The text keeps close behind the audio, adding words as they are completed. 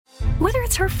Whether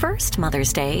it's her first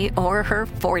Mother's Day or her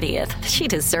 40th, she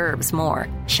deserves more.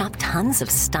 Shop tons of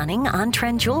stunning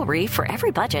on-trend jewelry for every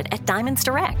budget at Diamonds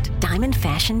Direct. Diamond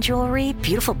fashion jewelry,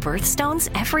 beautiful birthstones,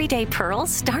 everyday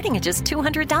pearls starting at just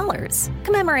 $200.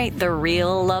 Commemorate the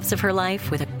real loves of her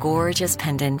life with a gorgeous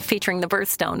pendant featuring the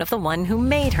birthstone of the one who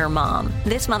made her mom.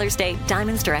 This Mother's Day,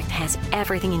 Diamonds Direct has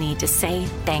everything you need to say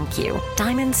thank you.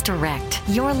 Diamonds Direct.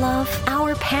 Your love,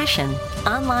 our passion.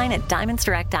 Online at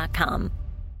diamondsdirect.com.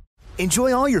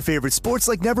 Enjoy all your favorite sports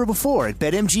like never before at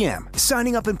BetMGM.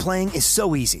 Signing up and playing is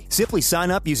so easy. Simply sign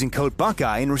up using code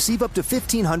Buckeye and receive up to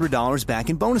 $1,500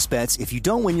 back in bonus bets if you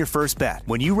don't win your first bet.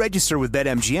 When you register with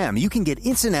BetMGM, you can get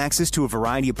instant access to a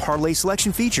variety of parlay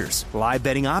selection features, live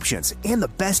betting options, and the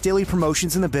best daily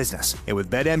promotions in the business. And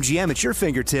with BetMGM at your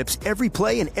fingertips, every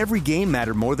play and every game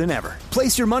matter more than ever.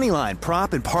 Place your moneyline,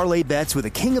 prop, and parlay bets with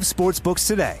the king of sportsbooks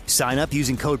today. Sign up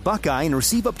using code Buckeye and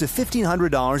receive up to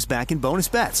 $1,500 back in bonus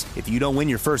bets if you don't win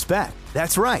your first bet.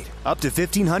 That's right, up to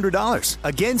 $1,500.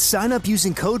 Again, sign up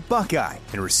using code Buckeye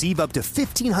and receive up to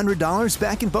 $1,500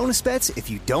 back in bonus bets if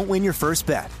you don't win your first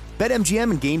bet. BetMGM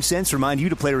and GameSense remind you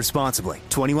to play responsibly.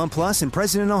 21 plus and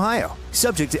present in Ohio.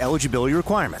 Subject to eligibility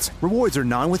requirements. Rewards are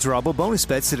non-withdrawable bonus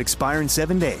bets that expire in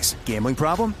 7 days. Gambling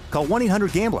problem? Call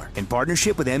 1-800-GAMBLER in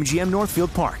partnership with MGM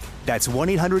Northfield Park. That's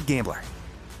 1-800-GAMBLER.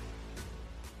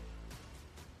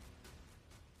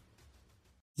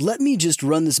 "Let me just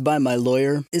run this by my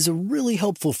lawyer" is a really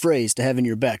helpful phrase to have in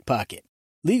your back pocket.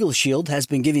 Legal Shield has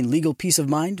been giving legal peace of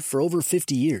mind for over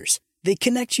 50 years. They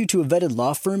connect you to a vetted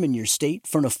law firm in your state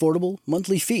for an affordable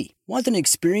monthly fee. Want an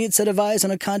experienced set of eyes on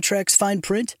a contract's fine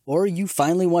print? Or you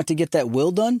finally want to get that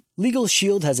will done? Legal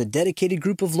Shield has a dedicated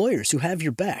group of lawyers who have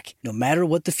your back, no matter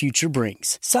what the future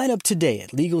brings. Sign up today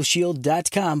at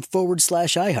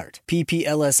LegalShield.com/iHeart.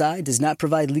 PPLSI does not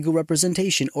provide legal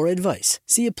representation or advice.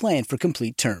 See a plan for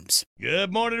complete terms.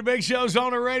 Good morning to Big Show's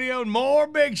on the radio, and more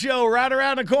Big Show right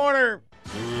around the corner.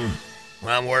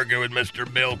 I'm working with Mr.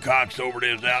 Bill Cox over at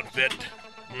his outfit,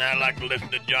 and I like to listen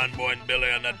to John Boy and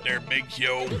Billy on that there Big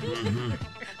Show.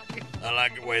 I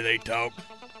like the way they talk.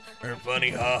 They're funny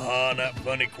ha-ha, not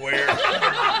funny queer.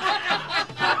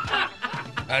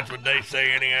 That's what they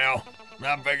say anyhow.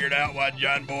 I figured out why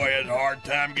John Boy has a hard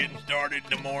time getting started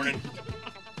in the morning.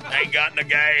 Ain't got no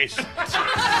gas.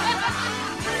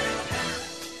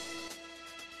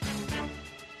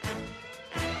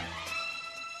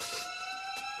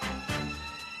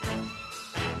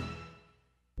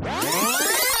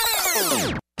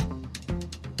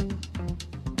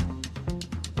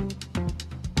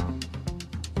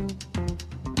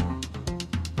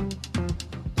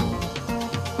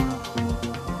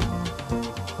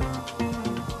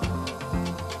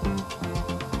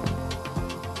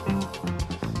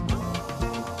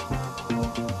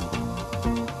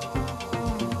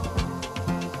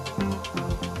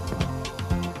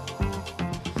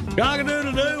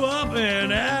 Cock-a-doodle-doo up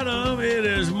and Adam. It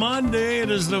is Monday.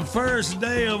 It is the first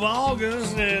day of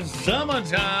August. It's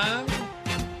summertime.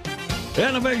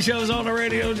 And the Big Show's on the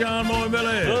radio. John Boy,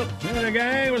 Billy. Look, in the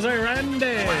gang, we say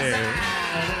Randy.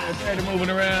 Randy moving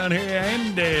around here.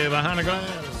 Andy behind the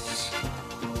glass.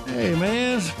 Hey,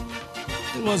 man.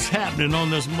 What's happening on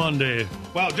this Monday?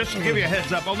 Well, just to give you a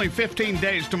heads up, only 15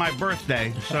 days to my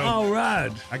birthday. So all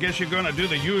right. I guess you're going to do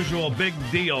the usual big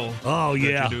deal. Oh,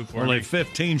 yeah. You do for only me.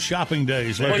 15 shopping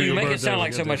days. Well, you make it sound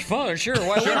like so much fun. Sure,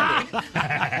 why wouldn't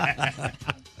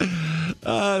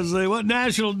Let's see, what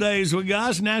national days we got?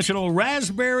 It's National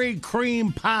Raspberry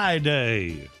Cream Pie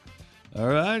Day. All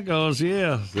right, because,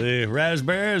 yeah, the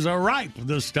raspberries are ripe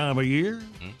this time of year.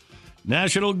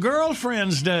 National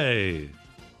Girlfriend's Day.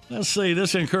 Let's see,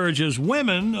 this encourages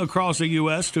women across the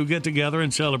U.S. to get together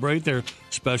and celebrate their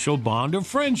special bond of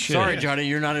friendship. Sorry, Johnny,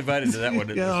 you're not invited to that one.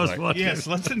 Yes,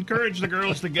 let's encourage the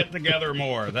girls to get together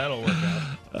more. That'll work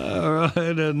out. All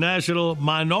right, National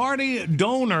Minority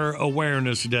Donor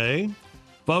Awareness Day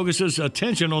focuses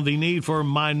attention on the need for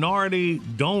minority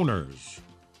donors.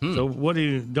 So what do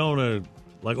you donate,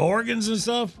 like organs and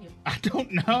stuff? I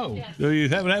don't know. Yeah. Do you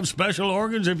have special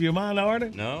organs if you're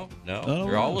minority? No, Oh,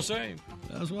 they're all the same.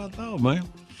 That's what I thought, man.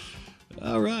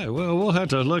 All right, well, we'll have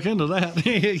to look into that.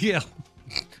 Yeah.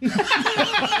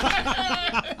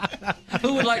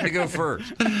 Who would like to go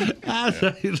first? I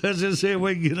think, let's just see if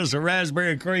we can get us a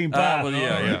raspberry cream pie. Well,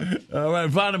 yeah. All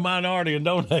right, find a minority and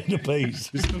donate a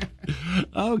piece.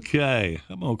 Okay,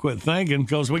 I'm going to quit thinking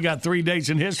because we got 3 dates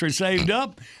in history saved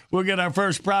up. We'll get our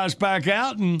first prize pack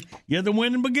out and get the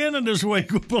winning beginning this week.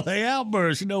 We'll play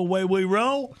Outburst. You know the way we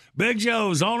roll. Big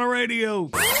Show's on the radio.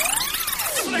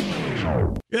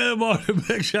 Good morning,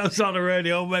 Big Show's on the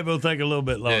radio. Maybe we'll take a little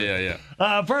bit longer.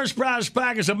 Yeah. First prize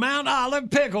pack is a Mount Olive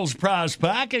Pickles prize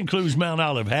pack. Includes Mount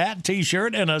Olive hat,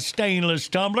 T-shirt, and a stainless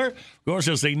tumbler. Of course,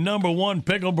 it's the #1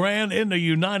 pickle brand in the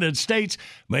United States,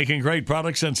 making great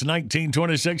products since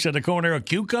 1926 at the corner of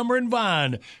Cucumber and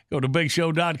Vine. Go to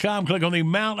BigShow.com, click on the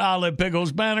Mount Olive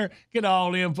Pickles banner, get all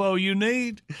the info you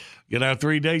need. Get our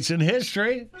 3 dates in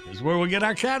history. This is where we get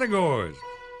our categories.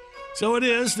 So it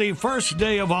is the first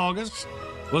day of August.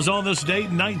 Was on this date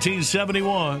in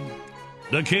 1971.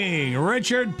 The King,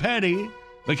 Richard Petty,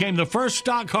 became the first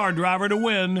stock car driver to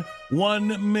win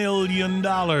 $1 million.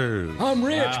 I'm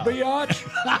rich, biatch.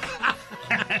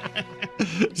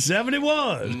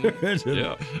 71.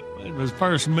 Yeah. It was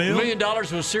first meal. $1 million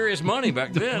was serious money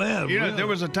back then. Man, You know, really. there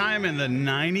was a time in the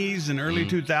 90s and early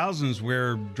 2000s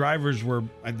where drivers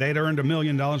they'd earned $1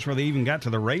 million before they even got to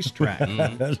the racetrack.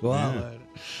 That's wild.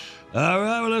 All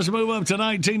right, well, let's move up to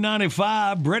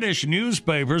 1995. British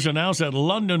newspapers announced that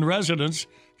London residents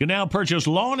can now purchase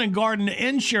lawn and garden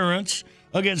insurance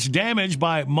against damage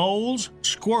by moles,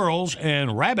 squirrels,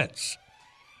 and rabbits.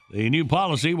 The new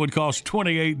policy would cost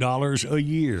 $28 a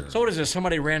year. So what is this?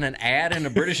 Somebody ran an ad in a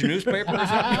British newspaper or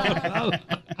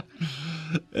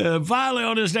something? Finally,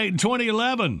 on this date in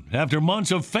 2011, after months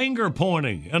of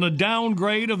finger-pointing and a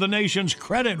downgrade of the nation's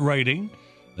credit rating,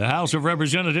 the House of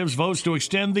Representatives votes to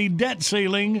extend the debt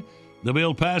ceiling. The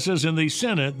bill passes in the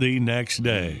Senate the next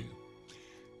day.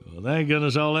 Well, thank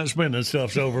goodness all that spending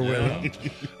stuff's over with.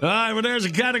 All right, well, there's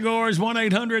the categories.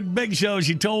 1-800-BIG-SHOW,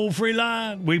 your toll-free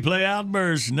line. We play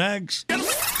Outburst next.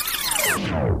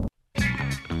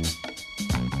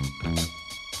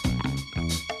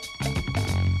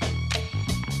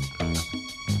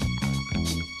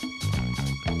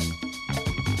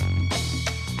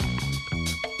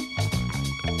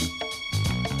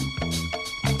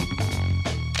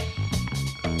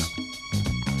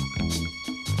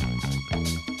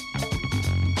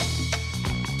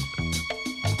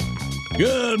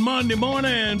 Good Monday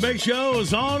morning. Big Show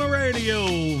is on the radio.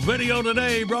 Video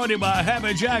today brought to you by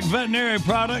Happy Jack Veterinary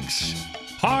Products.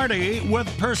 Party with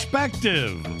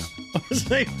perspective.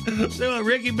 See what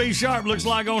Ricky B. Sharp looks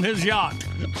like on his yacht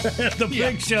at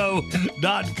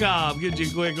thebigshow.com. Get you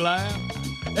a quick laugh.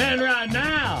 And right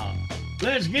now,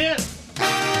 let's get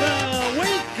the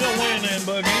week of winning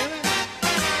beginning.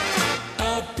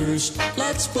 Outburst,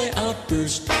 let's play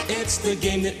Outburst. It's the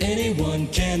game that anyone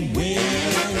can win.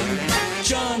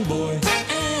 John Boy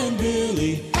and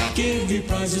Billy give you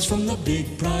prizes from the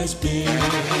big prize bin.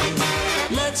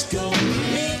 Let's go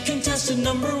meet contestant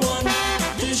number 1.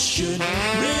 This should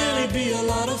really be a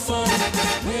lot of fun.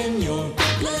 When you're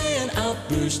playing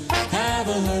Outburst, have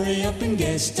a hurry up and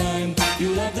guess time.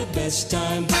 You'll have the best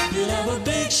time. You'll have a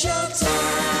big show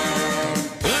time.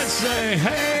 Let's say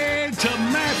hey to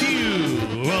Matthew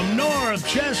from North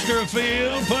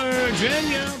Chesterfield,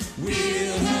 Virginia.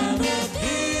 We'll have a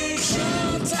big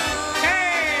show time.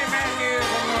 Hey,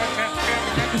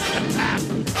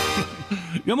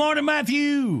 Matthew. Good morning,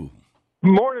 Matthew.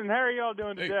 Morning. How are y'all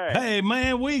doing today? Hey,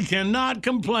 man, we cannot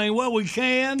complain. Well, we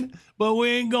can, but we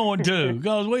ain't going to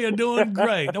because we are doing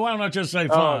great. Why don't I just say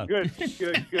fine? Oh, good. All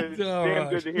Damn right.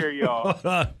 good to hear y'all.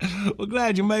 Well,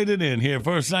 glad you made it in here.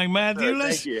 First thing, Matthew, Sure,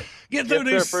 let's thank you. get through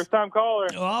Yes, this. sir, first time caller.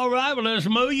 All right, well, let's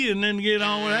move you and then get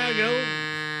on with how it goes.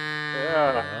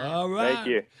 Yeah. All right. Thank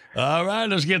you. All right,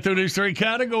 let's get through these 3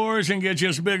 categories and get you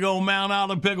this big old Mount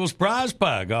Olive Pickles prize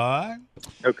pack, all right?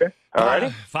 Okay. All righty.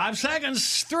 5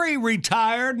 seconds. 3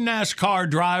 retired NASCAR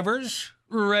drivers.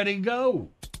 Ready, go. All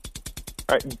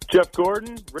right. Jeff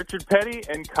Gordon, Richard Petty,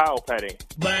 and Kyle Petty.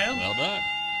 Bam. Well done.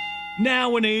 Now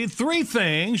we need 3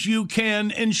 things you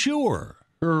can insure.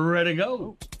 Ready,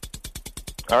 go.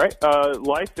 All right.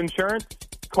 Life insurance,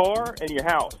 car, and your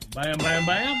house. Bam, bam,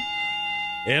 bam.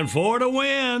 And for to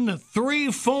win,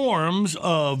 3 forms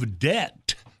of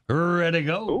debt. Ready,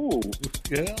 go. Ooh.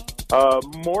 Yeah.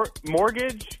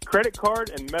 Mortgage, credit card,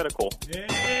 and medical. Yeah,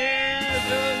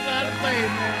 those are the things,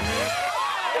 man.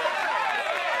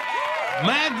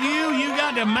 Matthew, you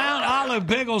got the Mount Olive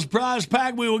Pickles prize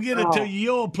pack. We will get it to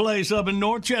your place up in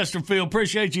North Chesterfield.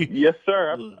 Appreciate you. Yes,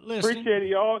 sir. I Listen. appreciate it,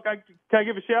 y'all. Can I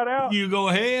give a shout out? You go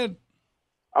ahead.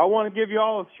 I want to give you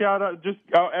all a shout out. Just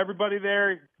everybody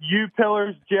there, you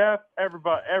Pillars, Jeff,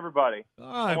 everybody. All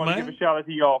right, I want to man. give a shout out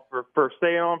to y'all for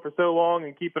staying on for so long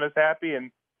and keeping us happy, and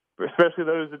especially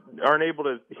those that aren't able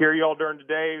to hear y'all during the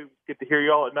day, get to hear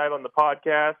y'all at night on the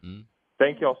podcast.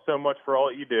 Thank y'all so much for all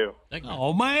that you do. Thank you.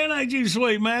 Oh, man, ain't you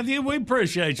sweet, Matthew? We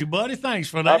appreciate you, buddy. Thanks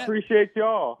for I that. appreciate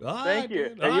y'all. All Thank right, you.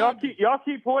 dude. And All y'all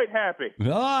keep Hoyt happy. All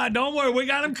right, don't worry. We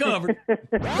got him covered.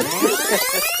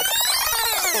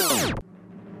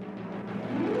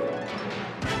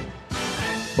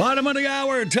 Bottom of the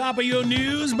hour, top of your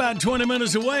news, about 20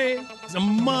 minutes away. It's a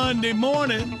Monday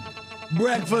morning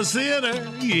breakfast theater.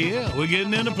 Yeah, we're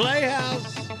getting in the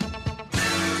Playhouse.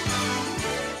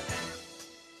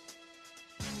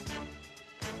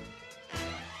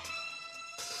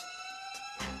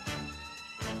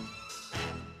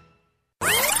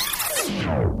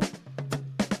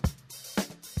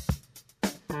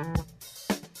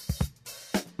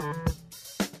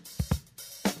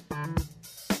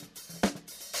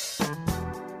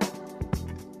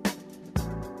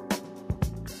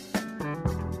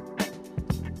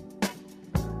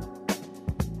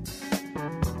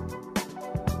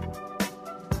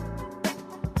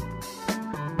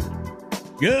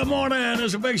 Good morning.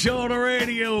 It's a big show on the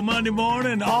radio Monday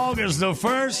morning, August the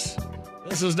 1st.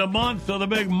 This is the month of the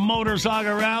big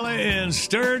motorcycle rally in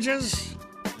Sturgis.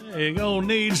 You're going to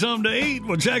need something to eat.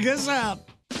 Well, check this out.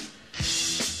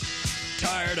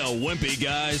 Tired of wimpy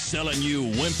guys selling you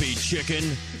wimpy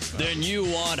chicken? Then you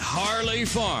want Harley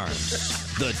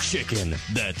Farms, the chicken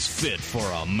that's fit for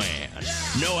a man.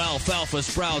 No alfalfa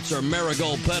sprouts or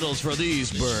marigold petals for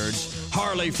these birds.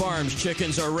 Harley Farms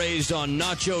chickens are raised on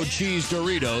nacho cheese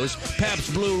Doritos,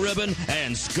 Pabst Blue Ribbon,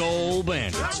 and Skull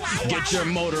Bandits. Get your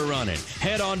motor running.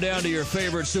 Head on down to your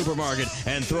favorite supermarket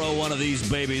and throw one of these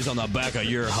babies on the back of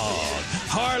your hog.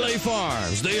 Harley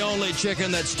Farms, the only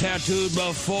chicken that's tattooed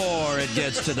before it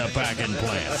gets to the packing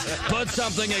plant. Put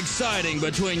something exciting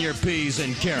between your peas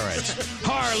and carrots.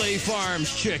 Harley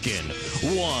Farms chicken,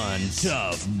 one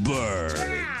tough bird.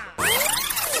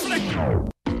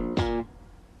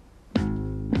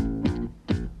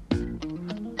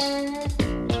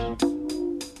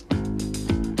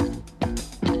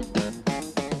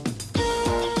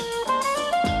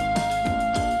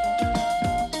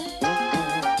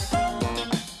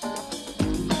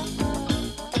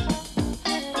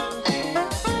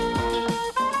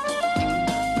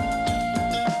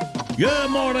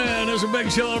 Good morning. It's a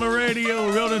big show on the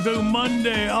radio running through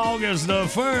Monday, August the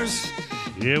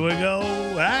 1st. Here we go.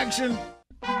 Action.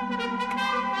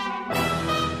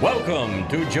 Welcome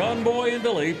to John Boy and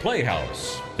Billy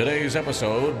Playhouse. Today's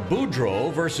episode,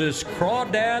 Boudreaux versus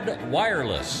Crawdad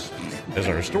Wireless. As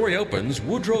our story opens,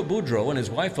 Woodrow Boudreaux and his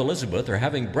wife Elizabeth are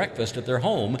having breakfast at their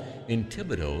home in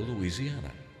Thibodaux,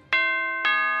 Louisiana.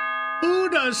 Who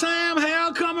does Sam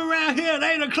Hale come around here at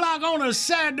 8 o'clock on a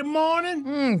Saturday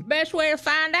morning? Best way to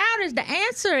find out is to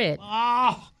answer it.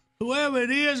 Whoever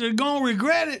it is going to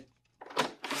regret it.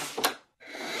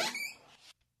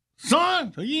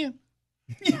 Son, again.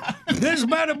 This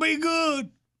better be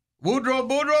good.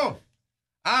 Woodrow,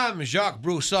 I'm Jacques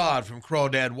Broussard from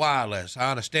Crawdad Wireless. I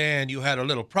understand you had a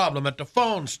little problem at the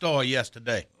phone store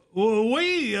yesterday.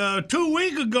 Well, 2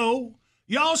 weeks ago,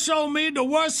 y'all sold me the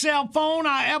worst cell phone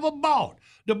I ever bought.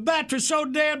 The battery's so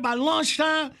dead by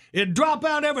lunchtime, it drop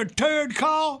out every third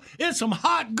call. It's some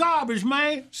hot garbage,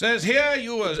 man. Says here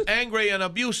you was angry and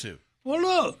abusive. Well,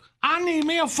 look, I need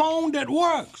me a phone that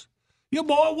works. Your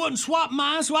boy wouldn't swap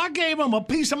mine, so I gave him a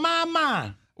piece of my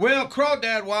mind. Well,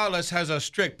 Crawdad Wireless has a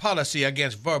strict policy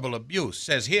against verbal abuse.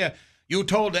 Says here you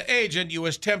told the agent you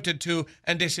was tempted to,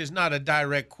 and this is not a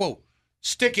direct quote,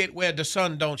 stick it where the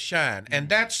sun don't shine. And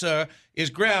that, sir, is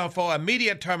ground for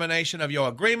immediate termination of your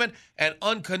agreement and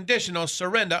unconditional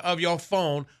surrender of your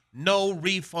phone. No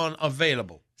refund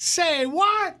available. Say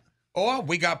what? Or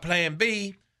we got plan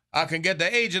B. I can get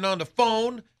the agent on the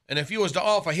phone, and if you was to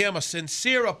offer him a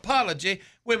sincere apology,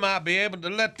 we might be able to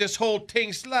let this whole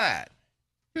thing slide.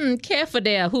 Careful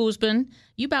there, husband.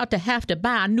 You about to have to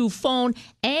buy a new phone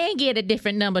and get a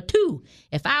different number, too.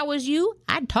 If I was you,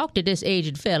 I'd talk to this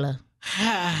aged fella.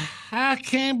 I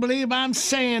can't believe I'm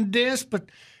saying this, but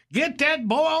get that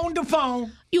boy on the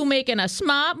phone. You making a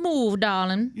smart move,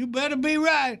 darling. You better be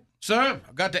right. Sir,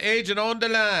 I've got the agent on the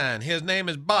line. His name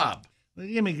is Bob. Well,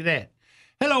 give me that.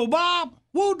 Hello, Bob.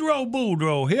 Woodrow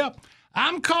Boudreaux here.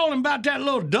 I'm calling about that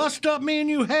little dust-up me and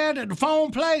you had at the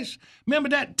phone place. Remember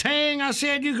that thing I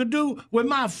said you could do with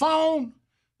my phone?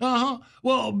 Uh-huh.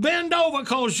 Well, bend over,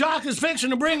 because Jacques is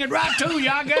fixing to bring it right to you,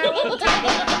 I guarantee.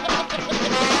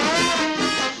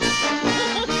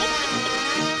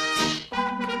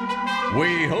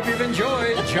 We hope you've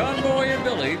enjoyed John Boy and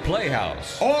Billy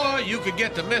Playhouse. Or you could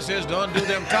get the missus to undo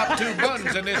them top two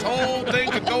buttons and this whole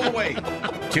thing could go away.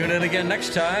 Tune in again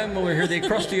next time when we hear the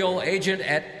crusty old agent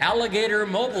at Alligator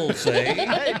Mobile say,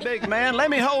 "Hey, big man, let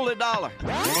me hold $1."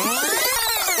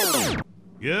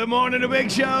 Good morning, the big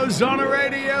show's on the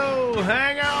radio.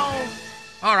 Hang on.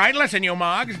 All right, listen, you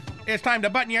mugs. It's time to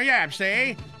button your yaps,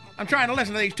 see? I'm trying to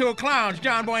listen to these two clowns,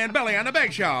 John Boy and Billy, on The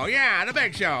Big Show. Yeah, The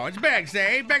Big Show. It's big,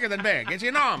 see? Bigger than big. It's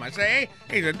enormous, see?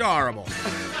 He's adorable.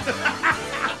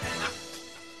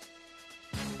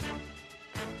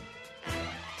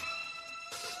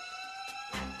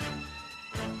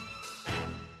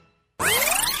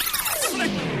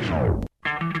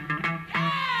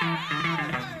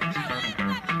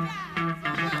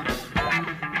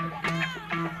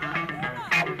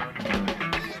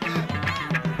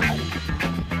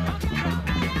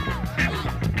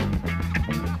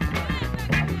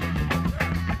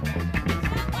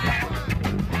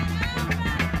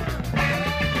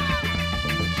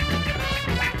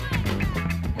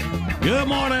 Good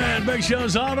morning. Big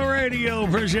Show's on the radio.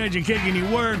 Appreciate you kicking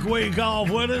your work week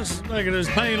off with us. Make it as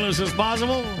painless as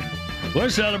possible. We're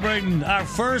celebrating our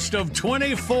first of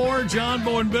 24 John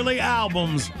Boy and Billy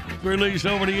albums released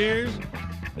over the years.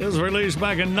 It was released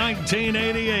back in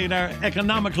 1988, our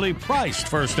economically priced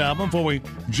first album before we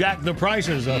jacked the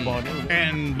prices up on it.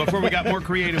 And before we got more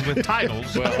creative with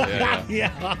titles. Well,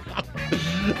 yeah.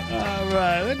 All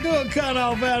right, let's do a cut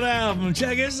off that album.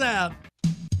 Check this out.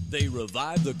 They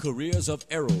revived the careers of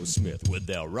Aerosmith with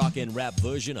their rock and rap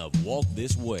version of Walk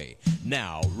This Way.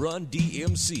 Now, Run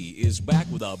DMC is back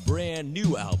with a brand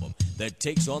new album that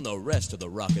takes on the rest of the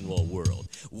rock and roll world.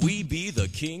 We Be the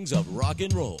Kings of Rock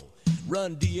and Roll.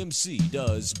 Run DMC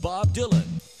does Bob Dylan.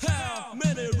 How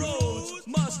many roads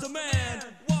must a man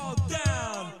walk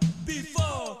down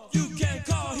before you can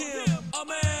call him a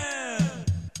man?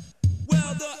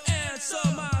 Well, the answer,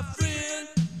 my friend,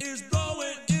 is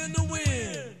blowing in the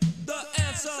wind. The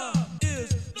answer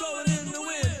is blowing in the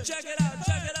wind. Check it out,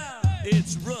 check it out.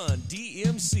 It's Run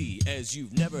DMC as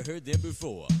you've never heard them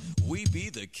before. We Be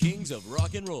the Kings of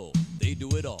Rock and Roll. They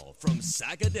do it all from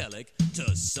psychedelic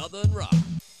to southern rock.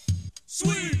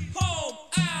 Sweet home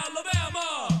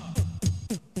Alabama,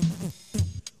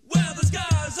 where the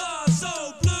skies are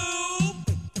so blue.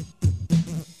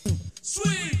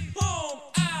 Sweet home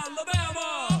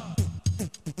Alabama,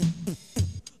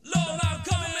 Lord, I'm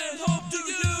coming home to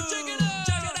you. Check it out,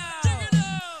 check it out, check it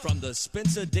out. From the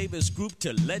Spencer Davis Group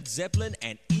to Led Zeppelin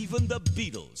and even the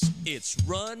Beatles, it's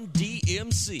Run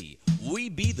DMC. We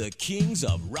Be the Kings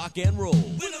of Rock and Roll.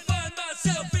 When I find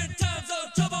myself in times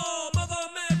of trouble, Mother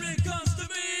Mary comes to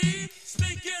me,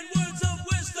 speaking words of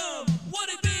wisdom. What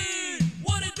it be?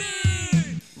 What it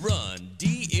be? Run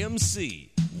DMC.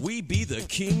 We Be the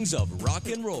Kings of Rock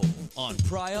and Roll on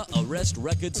Prior Arrest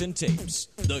Records and Tapes.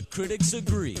 The critics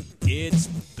agree it's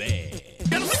bad.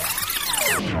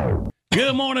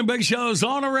 Good morning, Big Show's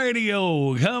on the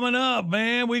radio. Coming up,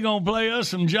 man, we're going to play us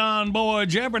some John Boy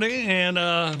Jeopardy. And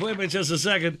wait a minute just a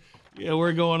second. Yeah,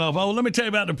 we're going off. Oh, let me tell you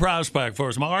about the prize pack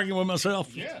first. Am I arguing with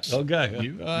myself? Yes.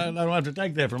 Okay. I don't have to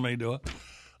take that from me, do I?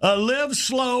 A Live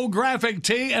Slow graphic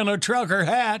tee and a trucker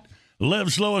hat.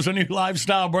 Live Slow is a new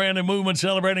lifestyle brand and movement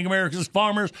celebrating America's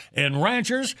farmers and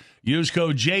ranchers. Use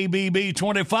code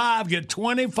JBB25. Get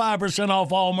 25%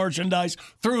 off all merchandise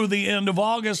through the end of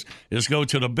August. Just go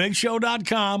to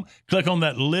thebigshow.com. Click on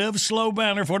that Live Slow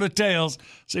banner for details.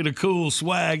 See the cool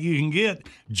swag you can get.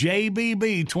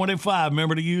 JBB25.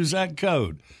 Remember to use that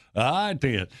code. All right,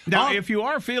 then. Now, if you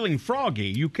are feeling froggy,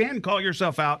 you can call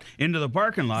yourself out into the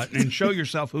parking lot and show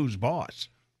yourself who's boss.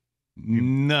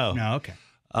 No. No, okay.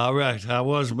 All right, I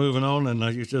was moving on, and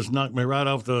you just knocked me right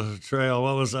off the trail.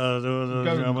 What was I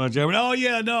doing? Oh,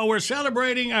 yeah, no, we're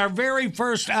celebrating our very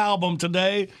first album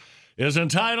today. It's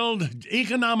entitled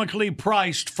Economically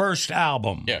Priced First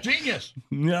Album. Yeah. Genius.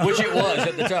 Which it was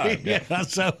at the time. Yeah,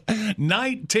 so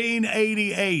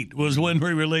 1988 was when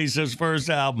we released this first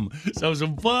album. So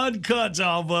some fun cuts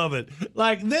off of it,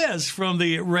 like this from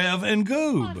the Rev and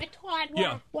Goob.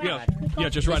 Yeah,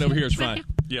 just right over here is fine.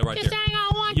 Yeah, right there. Just hang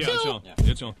on, 1, 2. Yeah,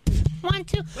 it's on. 1,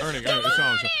 2. Ernie, Good morning,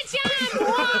 John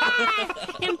Boy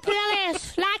and Billy.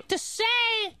 Like to say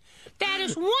that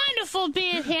it's wonderful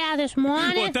being here this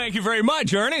morning. Well, thank you very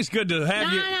much, Ernie. It's good to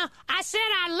have you. No, I said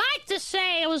I'd like to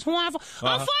say it was wonderful.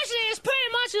 Unfortunately, it's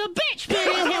pretty much a bitch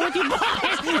being in here with you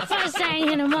boys first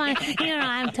thing in the morning. You know what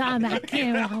I'm talking about. Give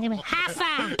me a high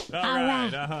five. All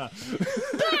right.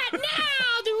 But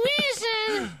now, the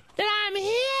reason that I'm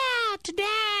here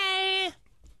today...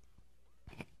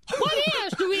 What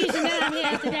is the reason that I'm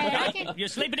here today? You're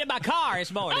sleeping in my car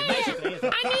this morning, basically.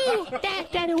 I knew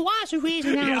that it was the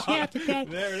reason I was here today.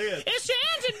 There it is. It's to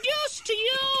introduce to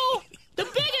you the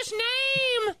biggest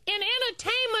name in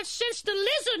entertainment since the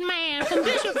Lizard Man from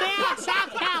Bishopville,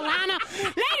 South Carolina.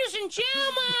 Ladies and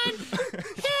gentlemen,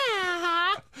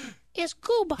 here is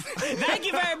Cuba. Thank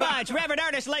you very much, Reverend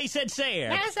Ernest Lee Sincere.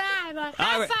 That's all right, but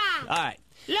high five. All right.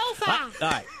 Low five. All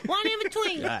right. One in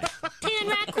between. All right. 10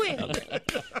 right quick.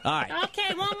 All right.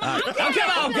 Okay, one more. All right. Okay. Oh, come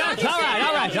on.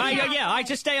 All right.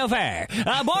 Just stay over there.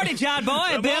 Morning, John Boy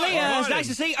and Billy. It's nice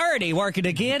to see Ernie working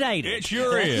again, ain't it? It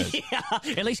sure is. Yeah,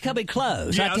 at least coming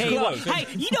close. Yeah, I tell you what. close. Hey,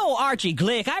 you know Archie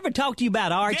Glick? I ever talked to you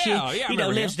about Archie? Yeah, I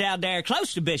remember lives him. down there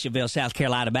close to Bishopville, South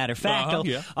Carolina, matter of fact.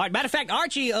 Yeah. All right, matter of fact,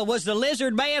 Archie was the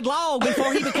Lizard Man long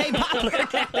before he became popular.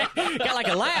 Got like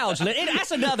a lounge.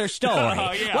 That's another story.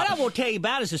 Yeah. What I want to tell you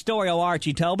about is a story old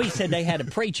Archie told me. He said they had a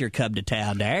preacher come to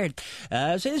town there.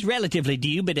 So it's relatively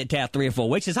new, been in town 3 or 4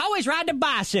 weeks. He's always riding a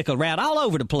bicycle around all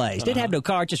over the place. Didn't have no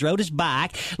car, just rode his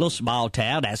bike. Little small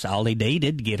town, that's all he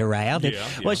needed to get around. And,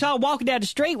 well, so I was walking down the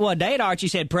street one day, and Archie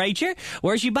said, "Preacher,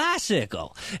 where's your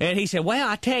bicycle?" And he said, "Well,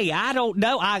 I tell you, I don't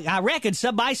know. I reckon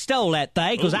somebody stole that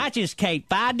thing, because I just can't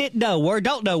find it nowhere.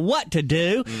 Don't know what to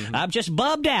do. I'm just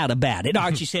bummed out about it."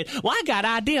 Archie said, "Well, I got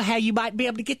an idea how you might be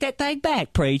able to get that thing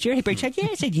back, preacher." He said, "Yeah."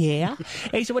 I said, "Yeah."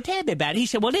 And he said, "Well, tell me about it." He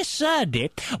said, "Well, this Sunday,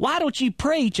 why don't you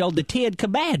preach on the 10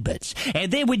 Commandments?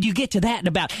 And then when you get to that and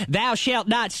about thou shalt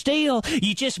not steal,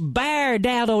 you just bear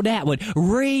down on that one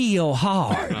real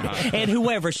hard. And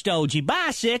whoever stole your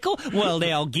bicycle, well,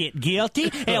 they'll get guilty,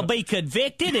 they'll be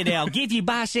convicted, and they'll give your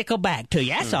bicycle back to you.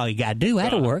 That's all you got to do.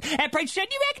 That'll work." And preacher said,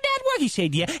 "You reckon that'd work?" He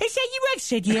said, "Yeah." He said, "You reckon?" He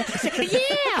said, "Yeah." I said,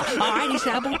 "Yeah." All right, he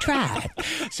said, "I'm going to try it."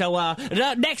 So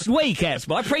next week, that's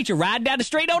boy, preacher riding down the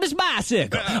street on his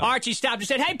bicycle. Archie stopped and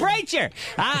said, "Hey, preacher,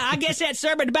 I guess that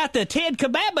sermon about the 10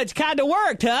 Commandments kind of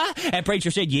worked, huh?" And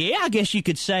preacher said, "Yeah, I guess you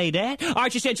could say that."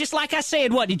 Archie said, "Just like I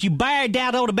said, what, did you bear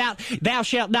down on about thou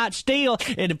shalt not steal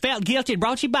and felt guilty and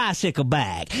brought your bicycle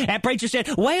back?" And preacher said,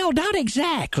 "Well, not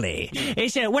exactly." He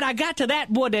said, "When I got to that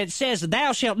one that says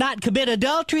thou shalt not commit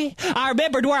adultery, I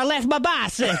remembered where I left my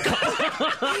bicycle."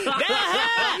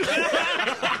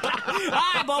 All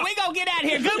right, boy, we gonna get out of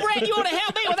here. Good Brad, you want to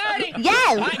help me with Ernie? Yeah.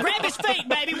 All right, grab his feet,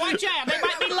 baby. Watch out. They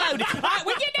might be loaded. All right,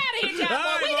 we get out of here,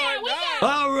 John. Boy. We go.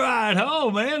 All right.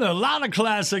 Oh, man, a lot of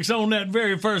classics on that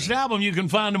very first album. You can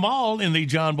find them all in the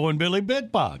John Boy and Billy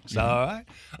Bitbox. All right.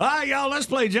 All right, y'all, let's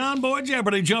play John Boy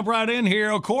Jeopardy. Jump right in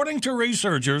here. According to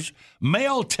researchers,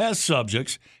 male test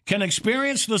subjects can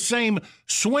experience the same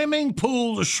swimming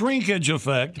pool shrinkage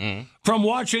effect from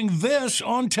watching this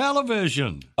on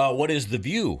television. What is The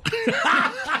View?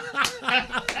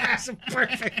 That's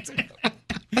perfect.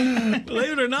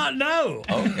 Believe it or not, no.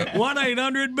 Okay.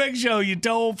 1-800-BIG-SHOW, you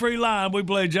toll-free line. We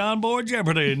play John Boy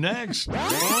Jeopardy next.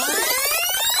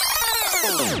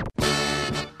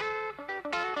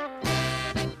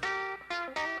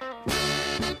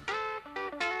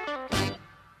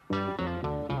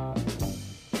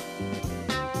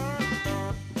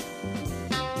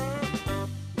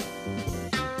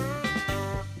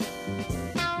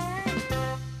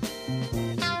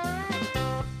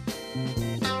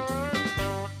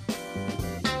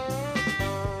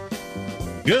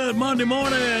 Good Monday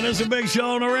morning. It's a Big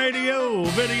Show on the radio.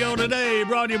 Video today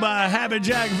brought to you by Happy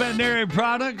Jack Veterinary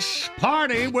Products.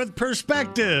 Party with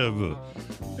perspective.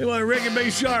 See what Ricky B.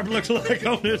 Sharp looks like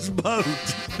on this boat.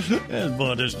 That's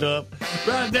funny stuff.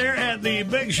 Right there at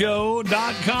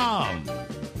thebigshow.com.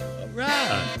 All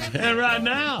right. And right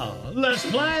now, let's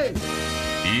play.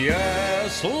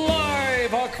 Yes,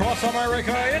 live across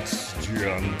America, it's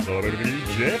John Boy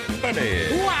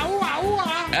Jeopardy.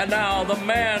 And now the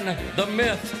man, the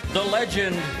myth, the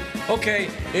legend. Okay,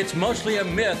 it's mostly a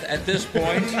myth at this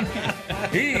point.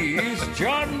 He's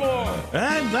John Boy.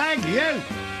 And thank you.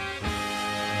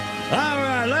 All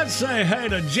right, let's say hey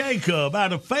to Jacob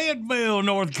out of Fayetteville,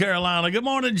 North Carolina. Good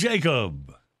morning,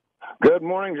 Jacob. Good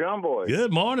morning, John Boy.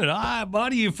 Good morning. All right,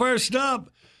 buddy, you first up.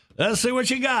 Let's see what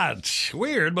you got.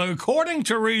 Weird, but according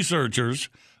to researchers,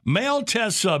 male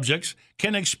test subjects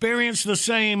can experience the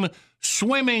same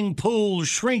swimming pool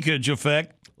shrinkage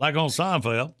effect, like on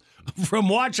Seinfeld, from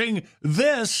watching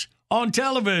this on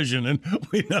television. And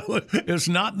we know it's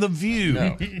not The View.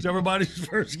 No. It's everybody's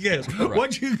first guess. Right.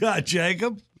 What you got,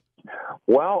 Jacob?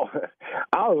 Well,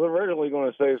 I was originally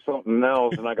going to say something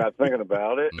else, and I got thinking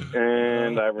about it,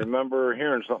 and I remember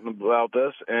hearing something about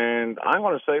this, and I'm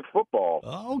going to say football.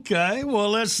 Okay, well,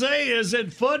 let's see. Is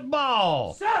it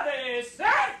football? Well,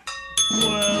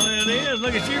 it is.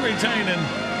 Look at you retaining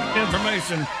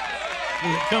information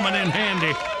coming in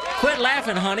handy. Quit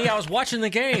laughing, honey. I was watching the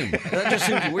game. That just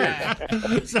seems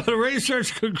weird. So the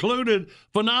research concluded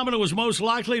phenomena was most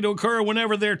likely to occur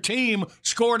whenever their team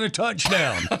scored a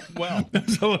touchdown. Well,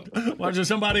 so watching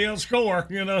somebody else score,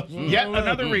 you know. Yet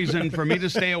another reason for me to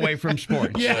stay away from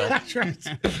sports. Yeah, that's right.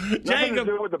 Nothing to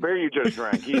do with the beer you just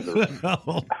drank either.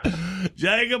 No.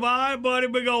 Jacob, all right, buddy,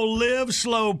 we're going to live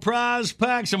slow, prize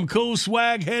pack, some cool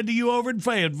swag, head to you over in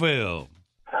Fayetteville.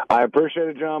 I appreciate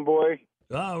it, John Boy.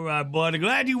 All right, buddy.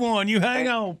 Glad you won. You hang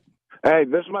on. Hey,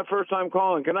 this is my first time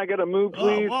calling. Can I get a move,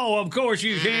 please? Oh, of course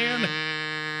you can.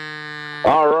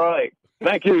 All right.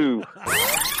 Thank you.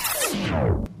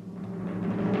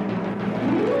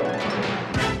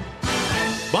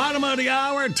 Bottom of the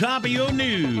hour, top of your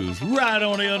news. Right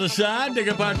on the other side, dig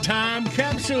up our time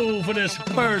capsule for this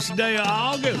first day of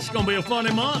August. It's going to be a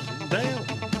funny month. Damn.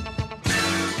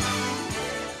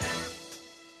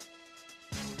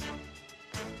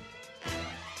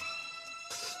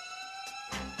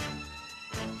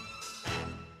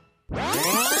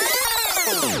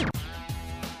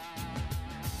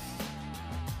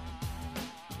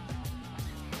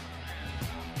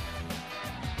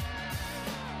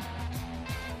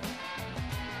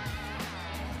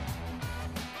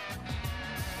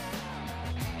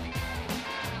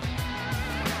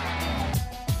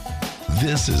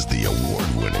 This is the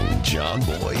award-winning John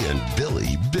Boy and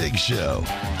Billy Big Show.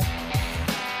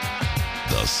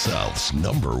 The South's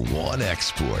 #1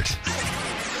 export.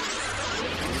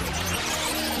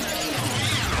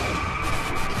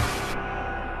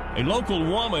 A local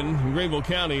woman in Greenville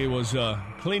County was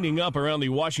cleaning up around the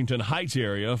Washington Heights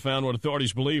area, found what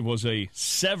authorities believe was a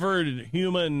severed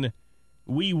human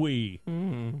wee-wee.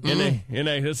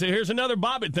 See, here's another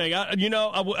Bobbitt thing. I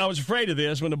was afraid of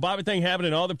this when the Bobbitt thing happened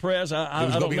in all the press. I It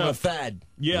was don't going to know. become a fad.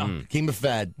 Yeah. Became a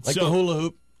fad. Like So- the hula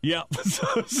hoop. Yeah.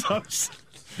 so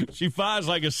she finds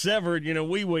like a severed,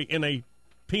 wee-wee in a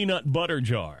peanut butter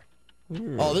jar.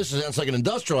 Oh, this sounds like an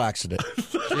industrial accident.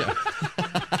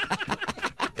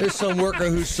 There's some worker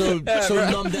who's so numbed down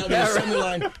to the assembly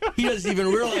line, he doesn't even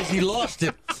realize he lost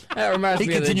it. That reminds He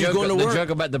me of the continues joke, going to the work. joke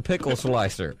about the pickle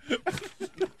slicer.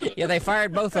 Yeah, they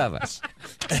fired both of us.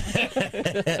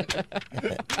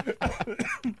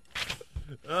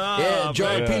 Yeah, a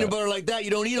jar of peanut butter like that,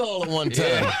 you don't eat all at one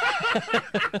time.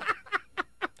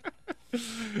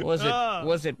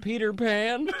 Was it Peter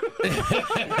Pan?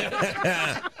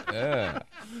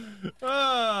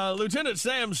 Lieutenant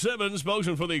Sam Simmons,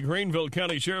 spokesman for the Greenville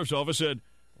County Sheriff's Office, said,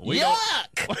 I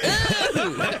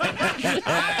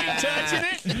ain't touching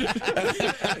it.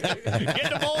 Get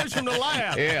the boys from the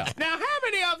lab. Yeah. Now, how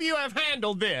many of you have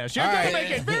handled this? You're All going to right.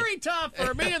 make it very tough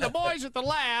for me and the boys at the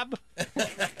lab.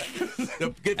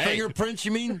 Get fingerprints,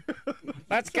 you mean?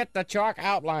 Let's get the chalk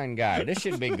outline guy. This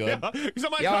should be good.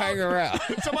 Somebody Y'all called- hang around.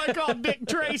 Somebody called Dick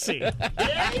Tracy.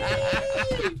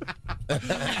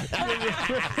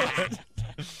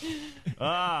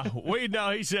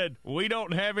 He said, we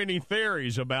don't have any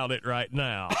theories about it right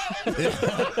now.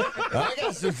 I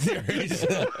got some theories.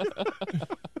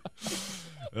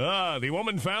 The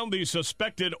woman found the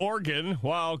suspected organ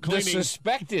while cleaning. The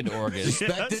suspected organ?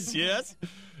 Yes.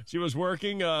 She was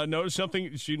working, noticed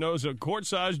something. She knows a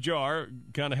quart-sized jar,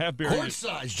 kind of half buried.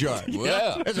 Quart-sized jar?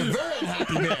 Yeah. That's a very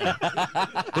unhappy man.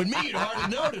 With me, you'd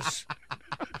hardly notice.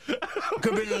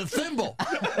 Could have been in a thimble.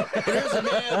 But here's a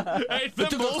man who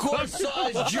took a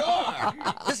quart-sized jar.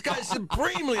 This guy's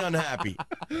supremely unhappy.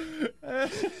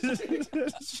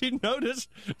 She noticed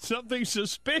something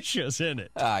suspicious in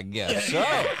it. I guess so.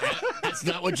 That's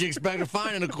not what you expect to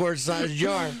find in a quart-sized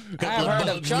jar. I've heard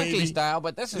of chunky style,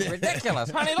 but this is ridiculous.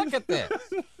 Honey, look at this.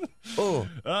 Oh.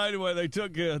 Anyway, they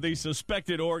took the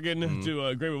suspected organ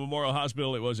to Greenville Memorial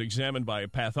Hospital. It was examined by a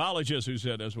pathologist who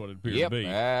said that's what it appeared to be.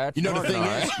 You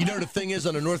know the thing is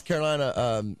under North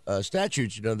Carolina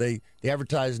statutes, they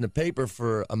advertise in the paper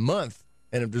for a month,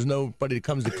 and if there's nobody that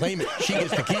comes to claim it, she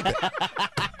gets to keep it.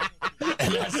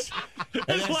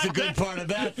 And that's the good part of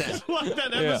that. Then. It's like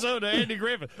that episode of Andy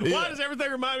Griffith. Why does everything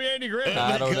remind me of Andy Griffith?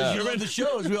 Because you love the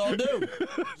shows, we all do.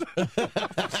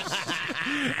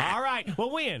 All right,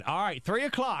 well, when? All right, 3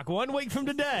 o'clock, 1 week from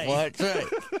today. Well, that's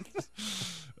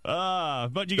right.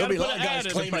 But you got to put an ad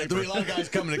in the There'll be a paper. lot of guys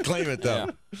coming to claim it, though.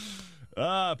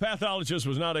 Pathologist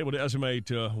was not able to estimate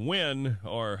when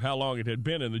or how long it had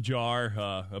been in the jar.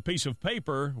 A piece of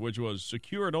paper, which was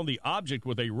secured on the object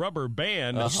with a rubber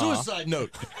band. A suicide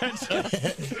note.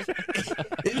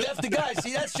 It left the guy.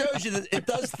 See, that shows you that it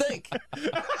does think.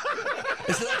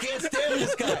 It said, I can't stand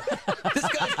this guy. This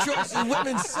guy's choice in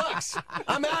women sucks.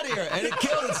 I'm out of here. And it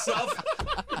killed itself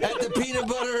at the peanut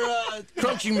butter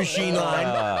crunching machine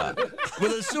line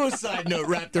with a suicide note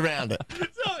wrapped around it.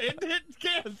 So it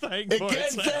can't think. It for can't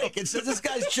itself. think. It says this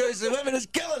guy's choice of women is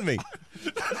killing me.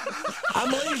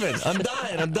 I'm leaving. I'm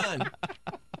dying. I'm done.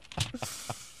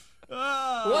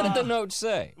 What did the note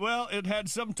say? Well, it had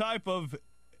some type of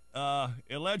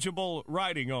illegible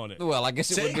writing on it. Well, I guess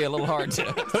it would be a little hard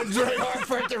to. It's very hard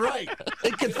for it to write.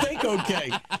 It can think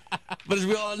okay. But as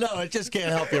we all know, it just can't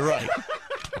help you write.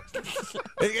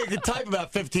 It can type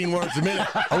about 15 words a minute.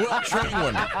 A well-trained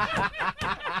one.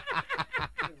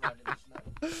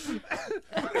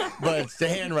 But the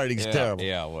handwriting's terrible.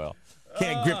 Yeah, well.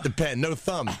 Can't grip the pen. No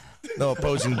thumb. No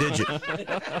opposing digit.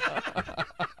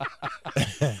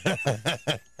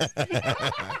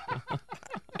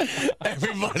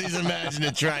 Everybody's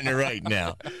imagining trying to write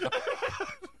now.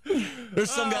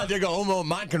 There's some guy there go, oh,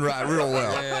 mine can write real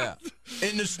well. Yeah.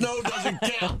 In the snow doesn't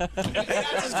count. And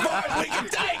that's as far as we can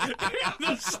take.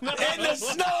 In the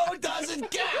snow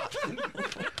doesn't count.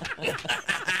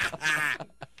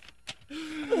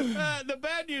 The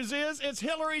bad news is it's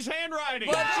Hillary's handwriting.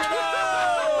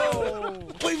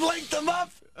 We've linked them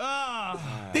up.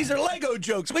 These are Lego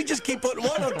jokes. We just keep putting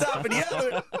one on top of the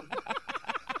other.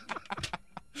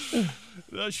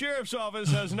 The sheriff's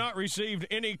office has not received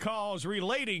any calls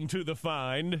relating to the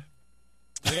find,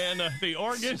 and the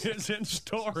organ is in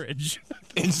storage.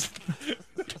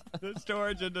 The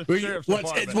storage and the What's sheriff's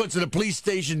department. what's in a police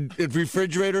station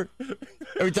refrigerator?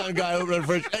 Every time a guy opens the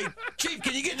fridge, hey, Chief,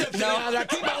 can you get that thing out there?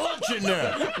 Keep my lunch in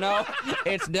there. No,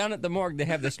 it's down at the morgue. They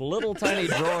have this little tiny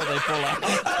drawer they pull out.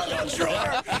 A little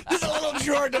drawer. There's a little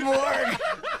drawer at the morgue.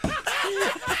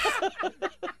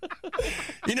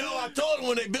 You know, I told them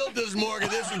when they built this morgue,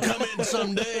 this would come in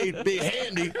someday. It'd be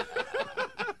handy.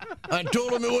 I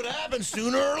told them it would happen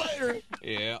sooner or later.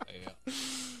 Yeah.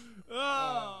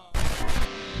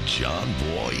 John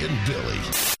Boy and Billy.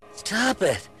 Stop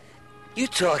it. You're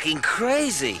talking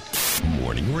crazy.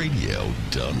 Morning radio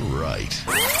done right.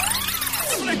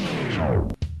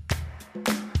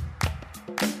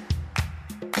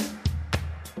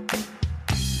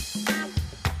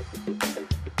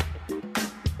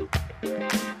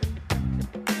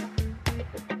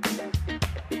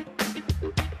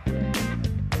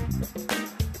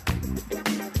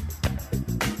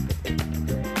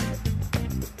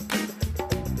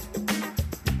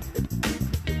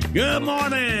 Good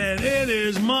morning. It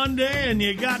is Monday, and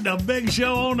you got the big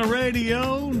show on the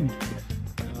radio.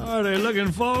 Are they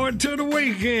looking forward to the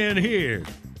weekend here?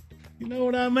 You know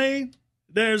what I mean?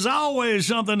 There's always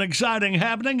something exciting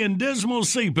happening in dismal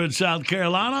Seepage, South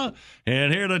Carolina.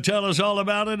 And here to tell us all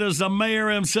about it is the mayor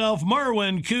himself,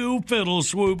 Merwin Q.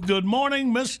 Fiddleswoop. Good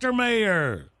morning, Mr.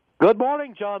 Mayor. Good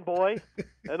morning, John Boy,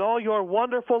 and all your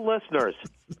wonderful listeners.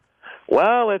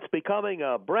 Well, it's becoming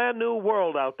a brand new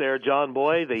world out there, John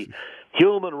Boy. The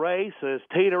human race is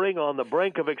teetering on the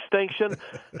brink of extinction,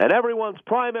 and everyone's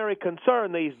primary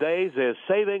concern these days is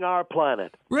saving our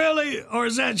planet. Really? Or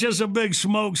is that just a big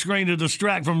smokescreen to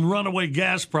distract from runaway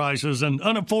gas prices and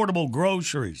unaffordable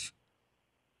groceries?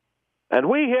 And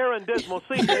we here in Dismal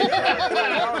Seepage are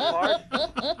doing our part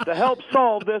to help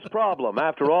solve this problem.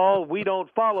 After all, we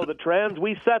don't follow the trends,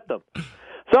 we set them.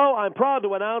 So I'm proud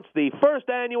to announce the first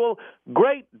annual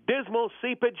Great Dismal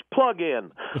Seepage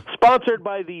Plug-In, sponsored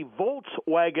by the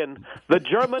Volkswagen, the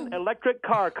German electric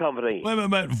car company. Wait a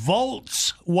minute,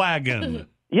 Volkswagen?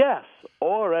 Yes,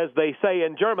 or as they say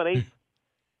in Germany,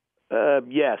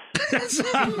 yes.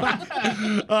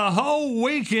 A whole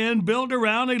weekend built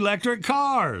around electric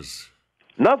cars.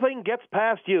 Nothing gets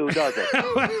past you, does it?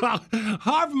 Well,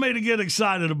 hard for me to get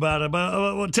excited about it, but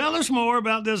well, tell us more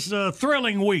about this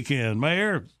thrilling weekend,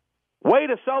 Mayor. Way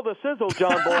to sell the sizzle,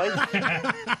 John Boy.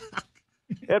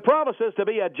 It promises to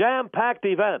be a jam-packed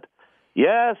event.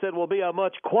 Yes, it will be a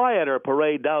much quieter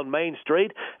parade down Main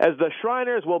Street, as the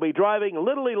Shriners will be driving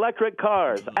little electric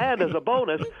cars. And as a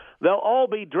bonus, they'll all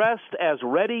be dressed as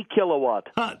Ready Kilowatt.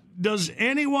 Does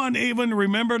anyone even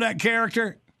remember that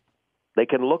character? They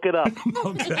can look it up.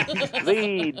 Okay.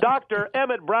 The Dr.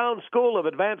 Emmett Brown School of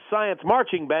Advanced Science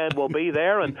Marching Band will be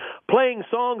there and playing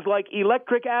songs like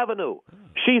Electric Avenue,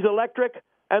 She's Electric,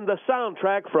 and the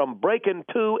soundtrack from Breakin'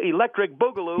 2 Electric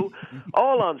Boogaloo,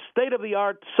 all on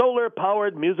state-of-the-art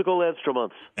solar-powered musical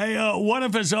instruments. Hey, what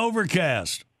if it's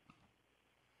overcast?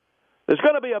 There's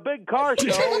going to be a big car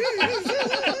show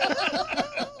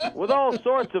with all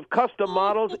sorts of custom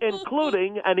models,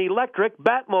 including an electric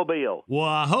Batmobile. Well,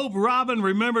 I hope Robin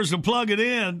remembers to plug it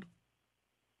in.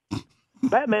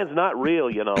 Batman's not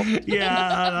real, you know.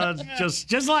 Yeah,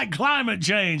 just like climate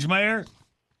change, Mayor.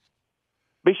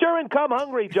 Be sure and come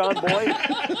hungry, John Boy.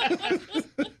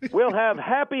 We'll have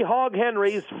Happy Hog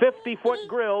Henry's 50-foot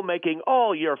grill making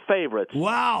all your favorites.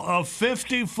 Wow, a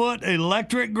 50-foot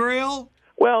electric grill?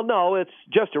 Well, no, it's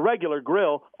just a regular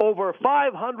grill. Over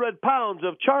 500 pounds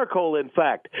of charcoal, in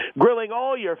fact, grilling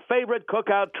all your favorite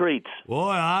cookout treats.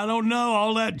 Boy, I don't know.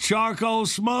 All that charcoal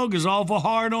smoke is awful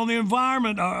hard on the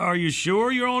environment. Are you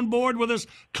sure you're on board with this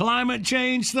climate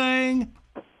change thing?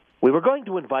 We were going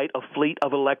to invite a fleet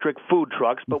of electric food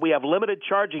trucks, but we have limited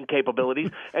charging capabilities,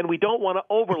 and we don't want to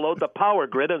overload the power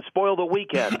grid and spoil the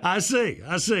weekend. I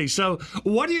see. So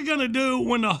what are you going to do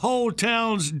when the whole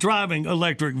town's driving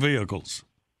electric vehicles?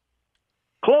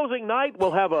 Closing night,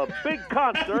 we'll have a big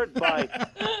concert by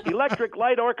Electric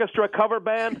Light Orchestra cover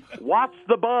band What's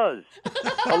the Buzz,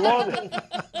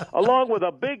 along with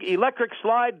a big electric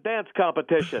slide dance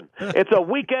competition. It's a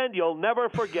weekend you'll never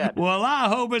forget. Well, I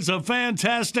hope it's a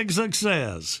fantastic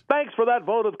success. Thanks for that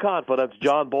vote of confidence,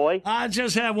 John Boy. I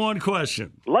just have one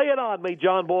question. Lay it on me,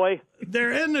 John Boy.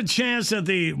 There isn't a chance that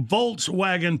the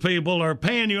Volkswagen people are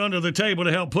paying you under the table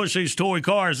to help push these toy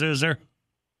cars, is there?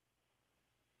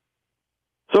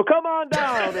 So come on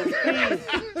down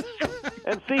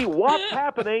and see what's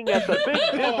happening at the Big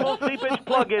Dismal Seepage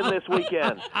Plug-In this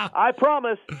weekend. I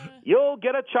promise you'll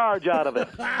get a charge out of it.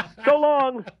 So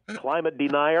long, climate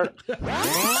denier.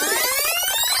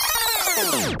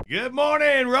 Good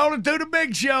morning. Rolling through the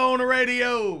big show on the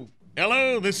radio.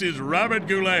 Hello, this is Robert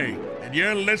Goulet, and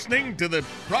you're listening to the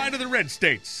Pride of the Red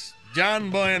States, John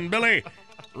Boy and Billy,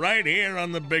 right here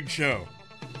on The Big Show.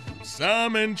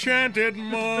 Some enchanted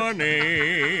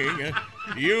morning,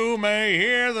 you may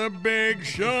hear The Big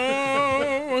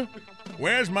Show.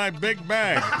 Where's my big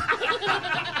bag?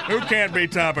 Who can't be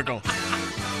topical?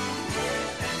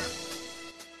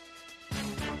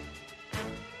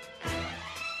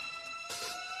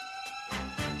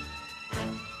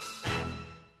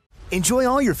 Enjoy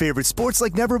all your favorite sports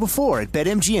like never before at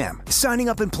BetMGM. Signing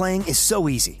up and playing is so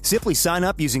easy. Simply sign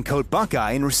up using code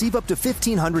Buckeye and receive up to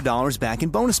 $1,500 back in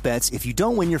bonus bets if you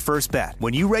don't win your first bet.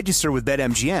 When you register with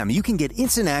BetMGM, you can get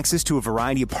instant access to a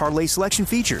variety of parlay selection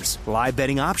features, live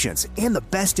betting options, and the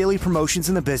best daily promotions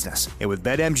in the business. And with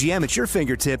BetMGM at your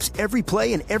fingertips, every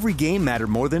play and every game matter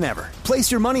more than ever.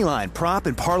 Place your moneyline, prop,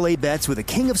 and parlay bets with the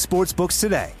king of sportsbooks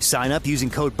today. Sign up using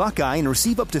code Buckeye and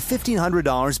receive up to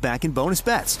 $1,500 back in bonus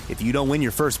bets if you don't win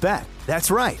your first bet.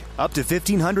 That's right, up to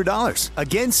 $1,500.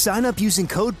 Again, sign up using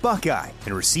code Buckeye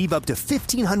and receive up to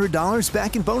 $1,500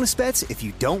 back in bonus bets if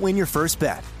you don't win your first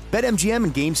bet. BetMGM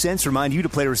and GameSense remind you to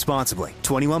play responsibly.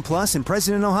 21 plus and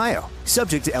present in Ohio.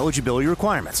 Subject to eligibility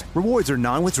requirements. Rewards are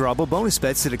non-withdrawable bonus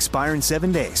bets that expire in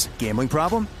 7 days. Gambling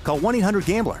problem? Call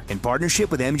 1-800-GAMBLER in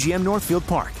partnership with MGM Northfield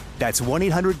Park. That's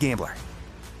 1-800-GAMBLER.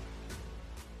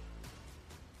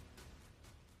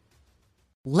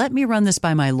 "Let me run this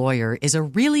by my lawyer" is a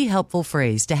really helpful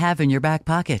phrase to have in your back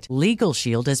pocket. Legal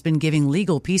Shield has been giving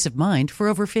legal peace of mind for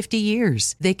over 50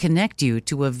 years. They connect you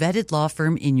to a vetted law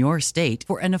firm in your state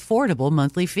for an affordable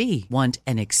monthly fee. Want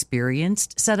an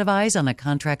experienced set of eyes on a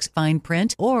contract's fine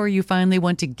print? Or you finally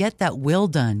want to get that will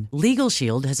done? Legal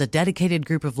Shield has a dedicated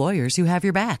group of lawyers who have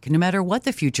your back, no matter what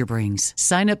the future brings.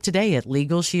 Sign up today at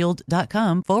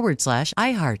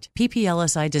LegalShield.com/iHeart.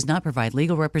 PPLSI does not provide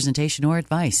legal representation or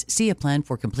advice. See a plan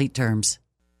for complete terms.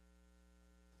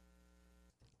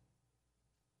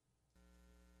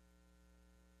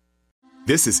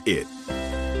 This is it.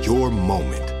 Your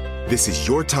moment. This is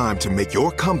your time to make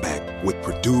your comeback with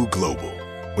Purdue Global.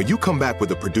 When you come back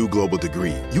with a Purdue Global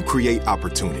degree, you create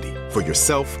opportunity for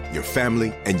yourself, your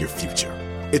family, and your future.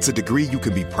 It's a degree you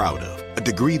can be proud of, a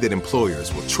degree that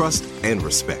employers will trust and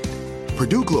respect.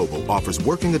 Purdue Global offers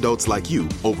working adults like you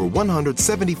over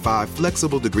 175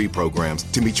 flexible degree programs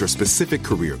to meet your specific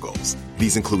career goals.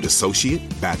 These include associate,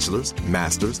 bachelor's,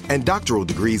 master's, and doctoral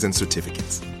degrees and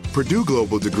certificates. Purdue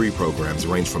Global degree programs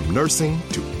range from nursing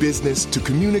to business to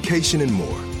communication and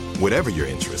more. Whatever your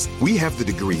interest, we have the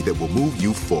degree that will move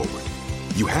you forward.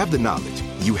 You have the knowledge,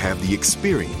 you have the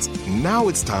experience. Now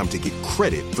it's time to get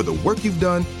credit for the work you've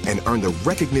done and earn the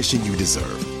recognition you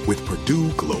deserve with Purdue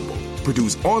Global.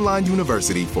 Purdue's online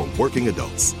university for working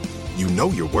adults. You know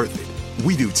you're worth it.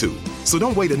 We do too. So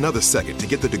don't wait another second to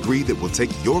get the degree that will take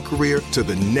your career to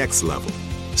the next level.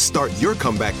 Start your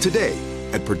comeback today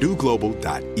at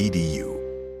purdueglobal.edu.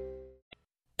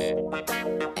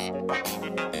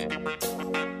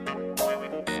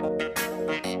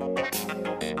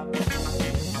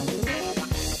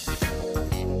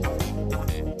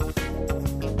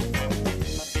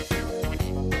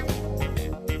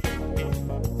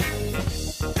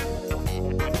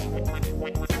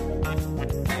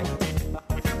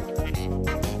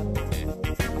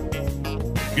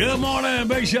 Good morning,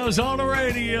 Big Show's on the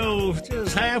radio.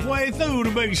 Just halfway through the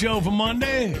Big Show for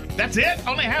Monday. That's it?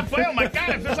 Only halfway? Oh, my God,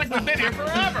 it feels like we've been here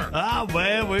forever. Oh,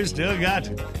 man, we still got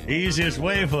the easiest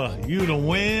way for you to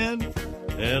win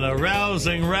and a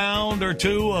rousing round or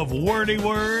two of Wordy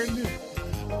Word.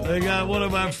 They got one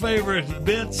of our favorite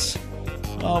bits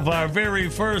of our very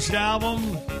first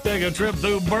album. Take a trip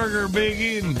through Burger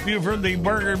Biggie and Buford, the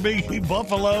Burger Biggie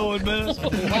Buffalo in minutes.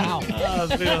 Wow.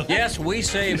 Yes, we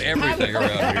save everything around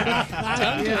here.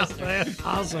 Yes, man.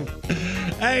 Awesome.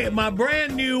 Hey, my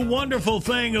brand new wonderful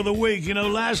thing of the week. You know,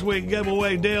 last week gave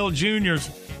away Dale Jr.'s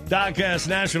Diecast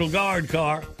National Guard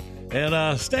car.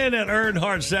 And stay in that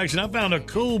Earnhardt section. I found a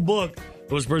cool book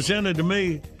that was presented to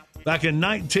me back in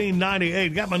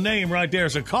 1998. Got my name right there.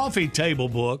 It's a coffee table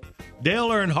book. Dale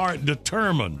Earnhardt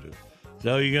Determined.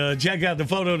 So you can check out the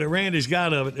photo that Randy's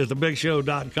got of it at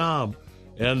thebigshow.com.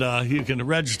 And you can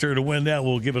register to win that.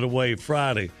 We'll give it away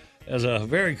Friday. It's a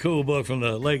very cool book from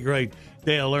the late, great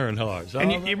Dale Earnhardt. So,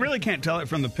 and you really can't tell it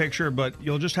from the picture, but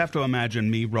you'll just have to imagine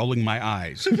me rolling my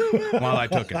eyes while I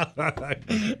took it. All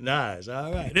right. Nice.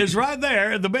 All right. It's right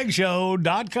there at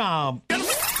thebigshow.com.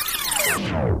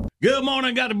 Good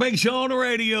morning. Got the Big Show on the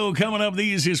radio. Coming up, the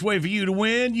easiest way for you to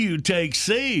win. You take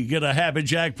C. Get a Happy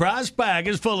Jack prize pack.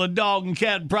 It's full of dog and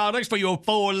cat products for your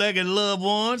four-legged loved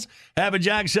ones. Happy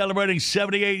Jack celebrating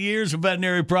 78 years of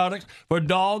veterinary products for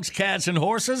dogs, cats, and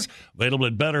horses. Available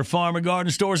at better farm and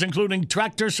garden stores, including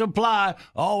Tractor Supply.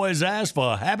 Always ask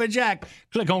for Happy Jack.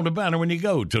 Click on the banner when you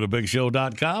go to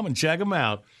thebigshow.com and check them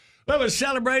out. We were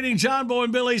celebrating John Boy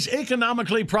and Billy's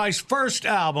economically priced first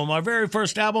album, our very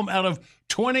first album out of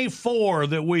 24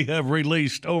 that we have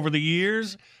released over the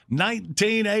years.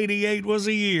 1988 was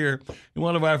a year.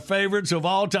 One of our favorites of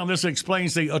all time. This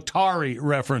explains the Atari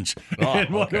reference. Oh,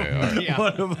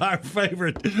 One of our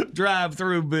favorite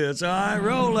drive-through bits. All right,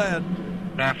 roll that.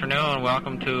 Good afternoon.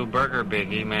 Welcome to Burger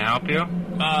Biggie. May I help you?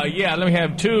 Yeah, let me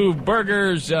have 2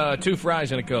 burgers, 2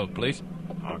 fries, and a Coke, please.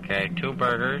 Okay, 2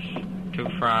 burgers, 2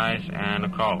 fries, and a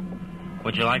Coke.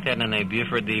 Would you like that in a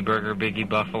Buford the Burger Biggie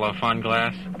Buffalo Fun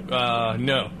glass?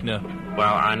 No.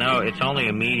 Well, I know it's only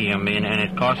a medium, and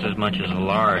it costs as much as a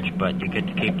large, but you get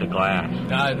to keep the glass.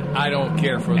 I don't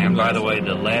care for the And glass. by the way,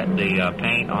 the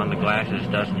paint on the glasses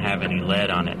doesn't have any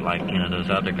lead on it, like those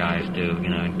other guys do.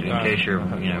 In case you're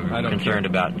concerned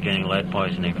about getting lead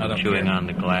poisoning from chewing on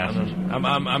the glasses.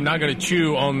 I'm not going to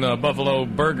chew on the Buffalo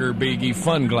Burger Biggie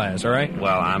Fun glass. All right.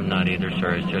 Well, I'm not either,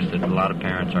 sir. It's just that a lot of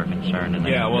parents are concerned, and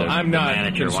I'm not the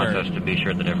manager concerned. wants us to be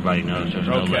sure that everybody knows there's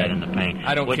no lead in the paint.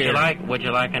 I don't care. Would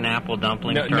you like an apple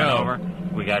dumpling No. turnover?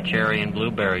 We got cherry and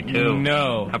blueberry, too.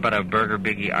 No. How about a Burger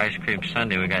Biggie ice cream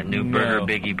sundae? We got new Burger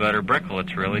Biggie butter brickle.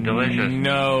 It's really delicious.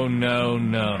 No.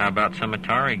 How about some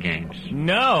Atari games?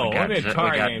 No. What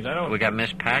Atari games? We got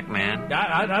Miss Pac-Man.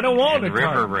 I don't want and Atari.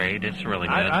 River Raid. It's really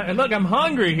good. Look, I'm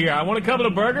hungry here. I want a couple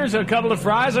of burgers, a couple of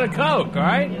fries, and a Coke, all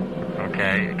right?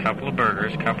 Okay, a couple of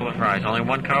burgers, a couple of fries. Only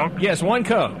 1 Coke? Yes, 1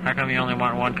 Coke. How come you only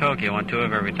want 1 Coke? You want 2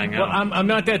 of everything else? Well, I'm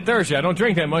not that thirsty. I don't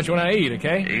drink that much when I eat,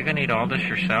 okay? You can eat all this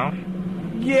yourself?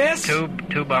 Yes. Two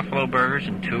Buffalo burgers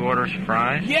and 2 orders of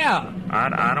fries? Yeah.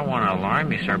 I don't want to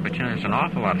alarm you, sir, but there's an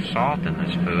awful lot of salt in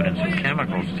this food and some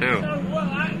chemicals, too.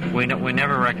 We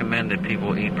never recommend that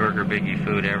people eat Burger Biggie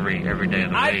food every day of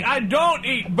the week. I don't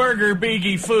eat Burger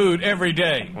Biggie food every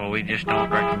day. Well, we just don't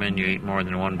recommend you eat more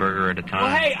than 1 burger at a time.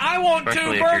 Well, hey, I want 2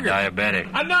 especially burgers. if you're diabetic.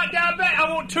 I'm not diabetic.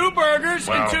 I want 2 burgers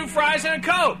and 2 fries and a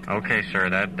Coke. Okay, sir,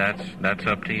 that's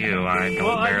up to you. I don't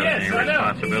Well, bear yes, any I know.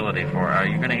 responsibility for it. Are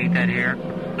you going to eat that here?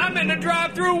 I'm in the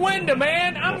drive-through window,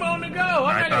 man. I'm on the go.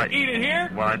 I'm not going to eat it here.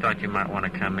 Well, I thought you might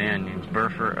want to come in.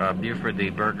 Buford the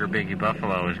Burger Biggie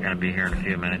Buffalo is going to be here in a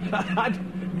few minutes.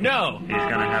 No. He's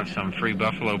going to have some free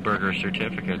Buffalo Burger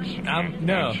certificates.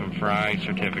 No. And some fry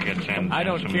certificates and, I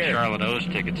don't some care. Charlotte O's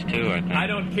tickets, too, I think. I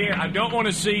don't care. I don't want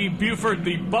to see Buford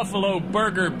the Buffalo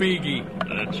Burger Biggie.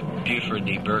 That's Buford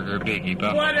the Burger Biggie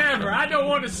Buffalo. Whatever. I don't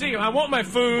want to see him. I want my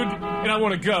food, and I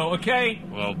want to go, okay?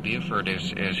 Well, Buford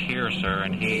is here, sir,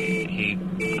 and he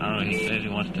I don't know, he says he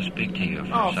wants to speak to you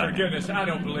for Oh, a for second. goodness, I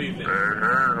don't believe this.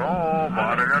 Here's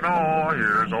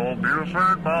old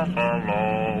Buford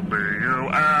Buffalo,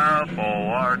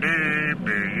 B-U-F-O-R-D,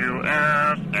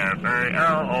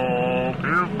 B-U-S-F-A-L-O,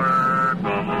 Buford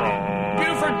Buffalo.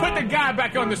 Buford, put the guy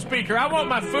back on the speaker. I want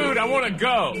my food. I want to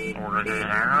go.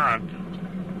 Hang on.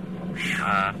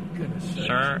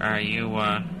 Sir, are you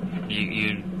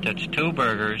that's 2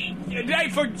 burgers. Hey,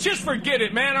 just forget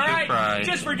it, man, all 2 right? fries.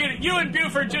 Just forget it. You and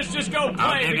Buford just go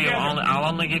play together. I'll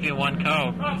only give you 1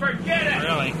 Coke. Oh, forget it.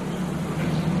 Really?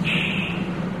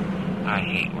 I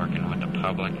hate working with the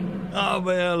public. Oh,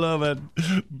 man, I love it.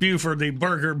 Buford the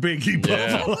Burger Biggie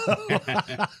Buffalo.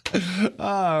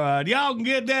 All right. Y'all can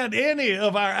get that. Any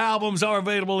of our albums are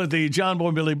available at the John Boy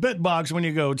and Billy Bitbox when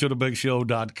you go to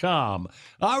thebigshow.com.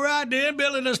 All right, then,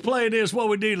 Billy, let's play this. What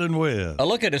we dealing with? A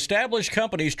look at established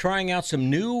companies trying out some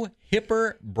new,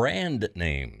 hipper brand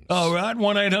names. All right,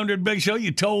 1-800-BIG-SHOW,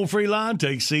 you toll-free line.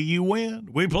 Take C, you win.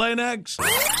 We play next.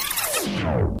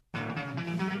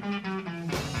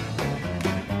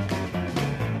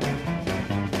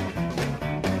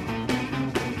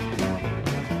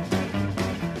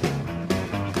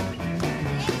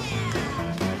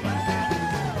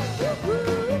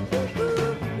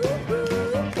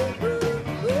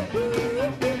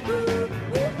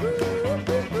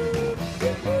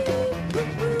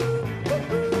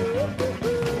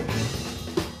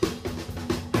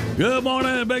 Good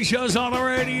morning. Big Show's on the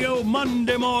radio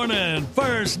Monday morning,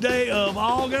 first day of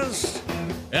August.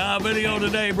 Our video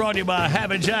today brought to you by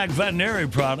Happy Jack Veterinary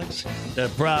Products.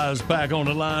 That prize pack on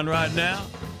the line right now.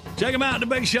 Check them out at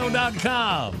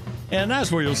thebigshow.com. And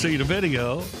that's where you'll see the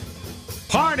video.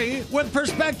 Party with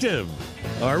Perspective.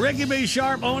 Or Ricky B.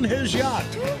 Sharp on his yacht.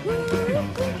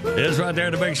 It's right there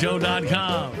at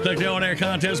thebigshow.com. Click the on-air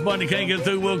contest button. You can't get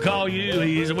through, we'll call you.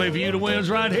 Easy way for you to win is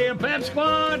right here. Pep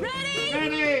Squad.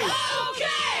 Ready?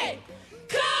 Okay!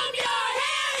 Comb your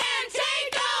hair and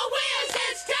take the whiz.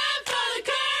 It's time for the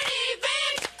current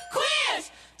event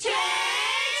quiz. Take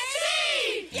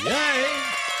Yay!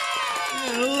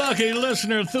 Lucky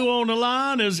listener through on the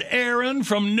line is Aaron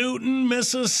from Newton,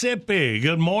 Mississippi.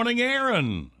 Good morning,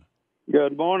 Aaron.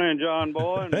 Good morning, John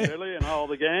Boy and Billy and all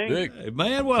the gang. Hey,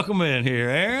 man, welcome in here,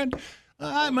 Aaron.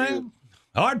 All right, man.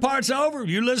 Hard part's over.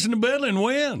 You listen to Billy and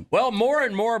win. Well, more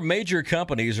and more major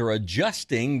companies are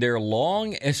adjusting their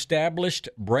long-established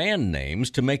brand names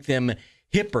to make them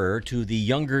hipper to the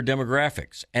younger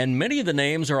demographics. And many of the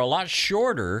names are a lot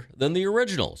shorter than the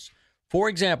originals. For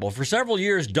example, for several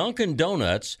years, Dunkin'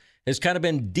 Donuts has kind of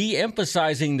been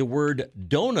de-emphasizing the word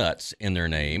donuts in their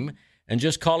name and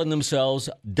just calling themselves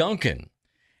Dunkin'.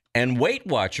 And Weight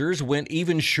Watchers went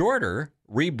even shorter,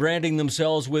 rebranding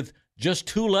themselves with just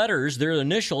 2 letters, their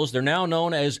initials. They're now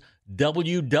known as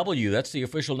WW. That's the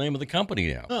official name of the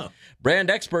company now. Huh. Brand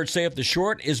experts say if the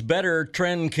short is better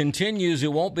trend continues,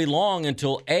 it won't be long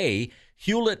until A,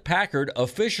 Hewlett-Packard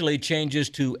officially changes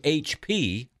to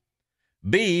HP,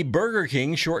 B, Burger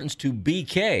King shortens to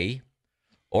BK,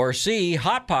 or C,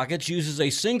 Hot Pockets uses a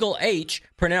single H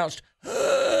pronounced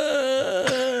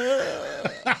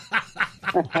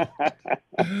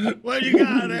What you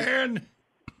got, Aaron?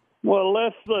 Well,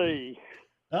 let's see.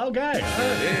 Okay.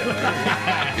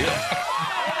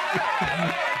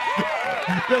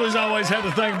 Billy's always had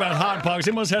to think about Hot Pockets.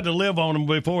 He must have had to live on them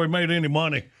before he made any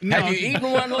money. Have you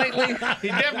eaten one lately? He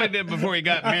definitely did before he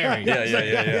got married.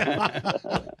 Yeah.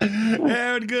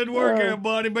 Aaron, good work,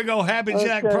 everybody. Big old Happy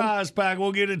Jack prize pack.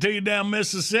 We'll get it to you down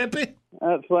Mississippi.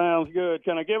 That sounds good.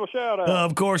 Can I give a shout out?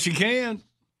 Of course you can.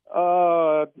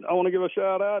 I want to give a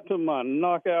shout out to my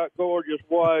knockout gorgeous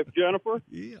wife, Jennifer,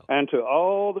 and to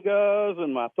all the guys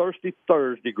in my Thirsty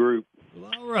Thursday group.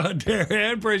 Well, all right, there,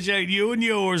 Ed. Appreciate you and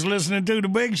yours listening to The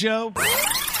Big Show.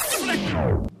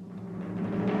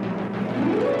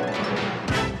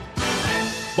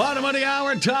 Bottom of the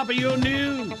hour, top of your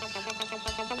news.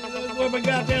 What we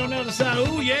got down on the other side?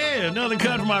 Oh, yeah, another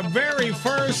cut from our very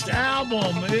first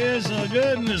album. It's a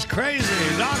goodness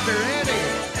crazy. Dr.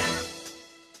 Eddie.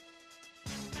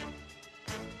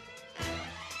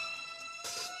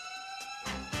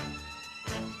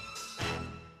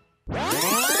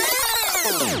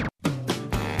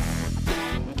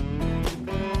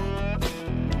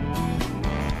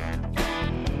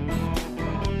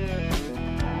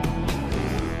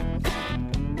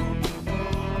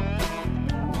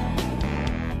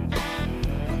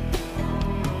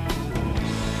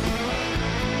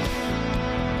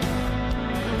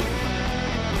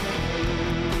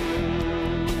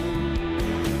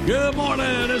 Good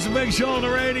morning. It's a Big Show on the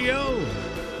radio.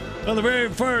 On the very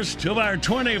first of our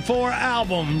 24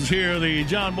 albums here, the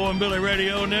John Boy and Billy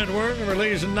Radio Network,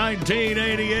 released in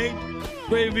 1988.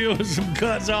 Previewing some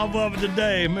cuts off of it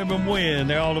today. Remember when?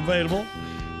 They're all available.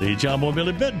 The John Boy and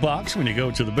Billy Bitbox when you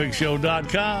go to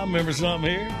thebigshow.com. Remember something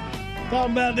here?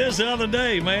 Talking about this the other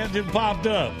day, man. It just popped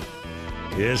up.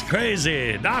 It's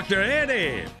crazy. Dr.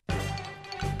 Eddie.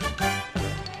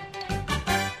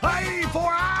 Hey,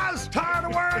 Four Eyes, tired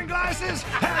of wearing glasses?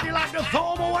 How'd you like to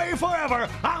throw them away forever?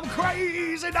 I'm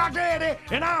Crazy Dr. Eddie,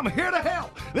 and I'm here to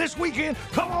help. This weekend,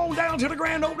 come on down to the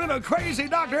grand opening of Crazy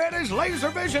Dr. Eddie's Laser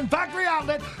Vision Factory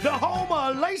Outlet, the home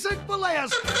of LASIK for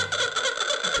less.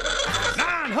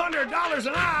 $900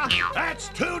 an eye, that's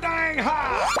too dang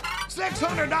high.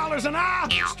 $600 an eye,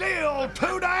 still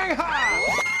too dang high.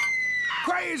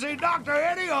 Crazy Dr.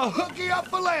 Eddie will hook you up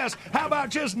for less. How about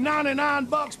just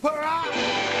 $99 per eye?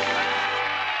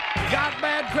 Got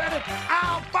bad credit?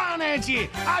 I'll finance you.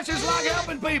 I just like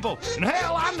helping people. And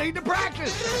hell, I need to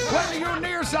practice. Whether you're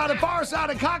nearsighted,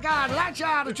 farsighted, cockeyed,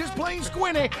 latch-eyed, or just plain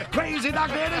squinty, Crazy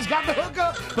Dr. Eddie's got the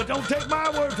hookup. But don't take my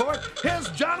word for it. Here's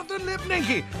Jonathan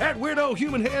Lipnicki. That weirdo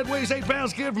human head weighs 8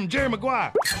 pounds kid from Jerry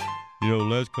Maguire. You know,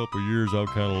 last couple of years, I've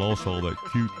kind of lost all that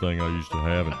cute thing I used to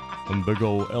have. And big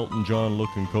old Elton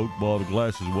John-looking Coke bottle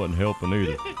glasses wasn't helping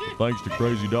either. But thanks to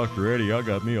Crazy Dr. Eddie, I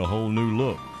got me a whole new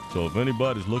look. So if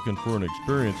anybody's looking for an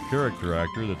experienced character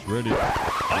actor that's ready... All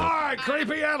right,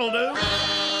 creepy, that'll do.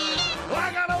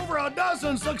 I got over a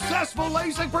dozen successful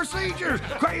LASIK procedures.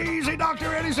 Crazy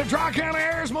Dr. Eddie's a Tri-County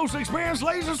area's most experienced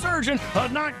laser surgeon, a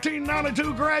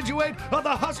 1992 graduate of the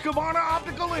Husqvarna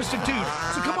Optical Institute.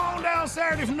 So come on down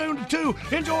Saturday from noon to 2.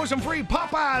 Enjoy some free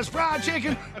Popeyes fried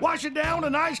chicken. Wash it down with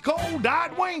an ice cold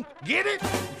diet wink. Get it?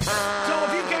 So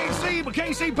if you can't see but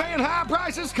can't see paying high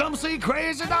prices, come see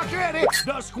Crazy Dr. Eddie,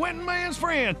 the squinting man's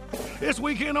friend. This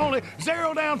weekend only,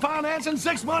 0 down financing,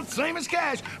 6 months, same as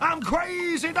cash. I'm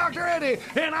Crazy Dr. Eddie,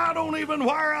 and I don't even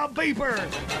wire a beeper.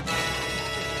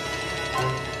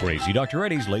 Crazy Dr.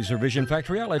 Eddie's Laser Vision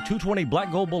Factory Outlet, 220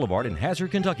 Black Gold Boulevard in Hazard,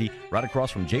 Kentucky, right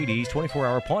across from JD's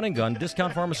 24-hour pawn and gun,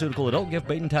 discount pharmaceutical, adult gift,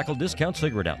 bait and tackle, discount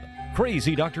cigarette outlet.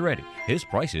 Crazy Dr. Eddie. His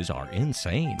prices are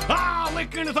insane. I'll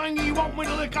lick anything you want me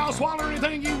to lick. I'll swallow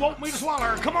anything you want me to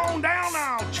swallow. Come on down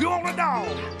now. Chew on a dog.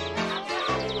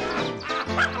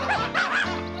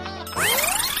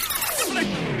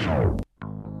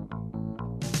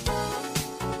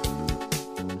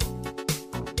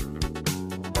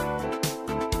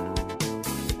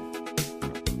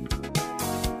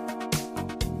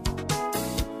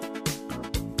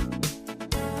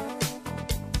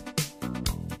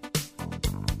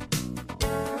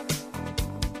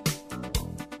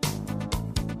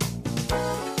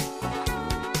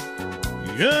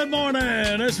 Good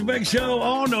morning. It's a big show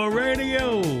on the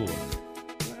radio.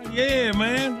 Yeah,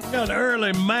 man. Got the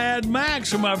early Mad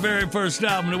Max from my very first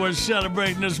album that we're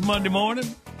celebrating this Monday morning.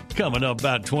 Coming up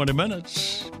about 20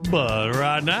 minutes. But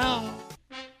right now,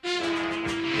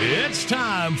 it's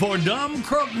time for Dumb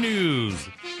Crook News.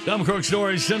 Dumb Crook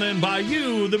stories sent in by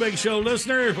you, the Big Show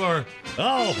listener, for,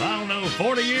 I don't know,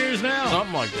 40 years now.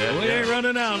 Something like that. We ain't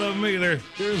running out of them either.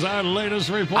 Here's our latest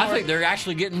report. I think they're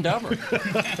actually getting dumber.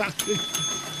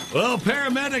 Well,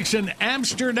 paramedics in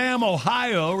Amsterdam,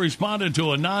 Ohio, responded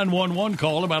to a 911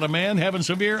 call about a man having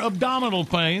severe abdominal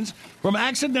pains from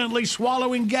accidentally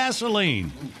swallowing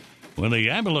gasoline. When the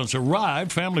ambulance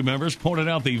arrived, family members pointed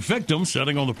out the victim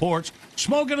sitting on the porch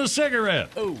smoking a cigarette.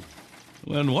 Oh.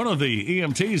 When one of the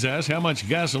EMTs asked how much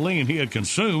gasoline he had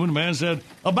consumed, the man said,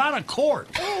 about a quart.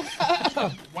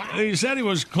 Wow. He said he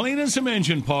was cleaning some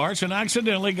engine parts and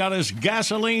accidentally got his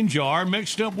gasoline jar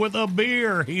mixed up with a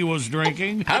beer he was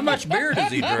drinking. How much beer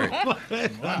does he drink?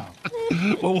 Wow.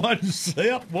 Well, one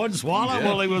sip, one swallow. Yeah.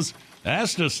 Well, he was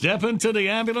asked to step into the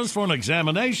ambulance for an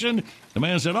examination. The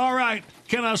man said, all right,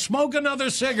 can I smoke another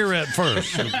cigarette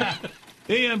first?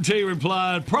 EMT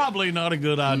replied, probably not a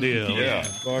good idea. Yeah.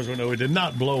 As far as we know, it did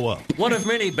not blow up. One of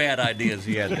many bad ideas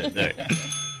he had that day.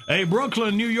 A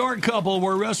Brooklyn, New York couple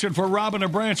were arrested for robbing a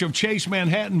branch of Chase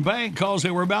Manhattan Bank because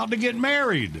they were about to get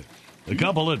married. The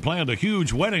couple had planned a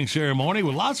huge wedding ceremony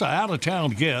with lots of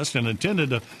out-of-town guests and intended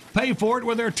to pay for it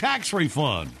with their tax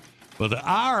refund. But the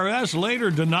IRS later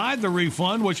denied the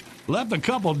refund, which left the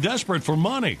couple desperate for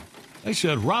money. They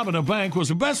said robbing a bank was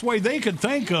the best way they could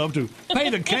think of to pay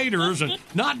the caterers and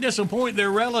not disappoint their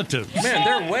relatives. Man,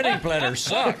 their wedding planner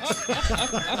sucks.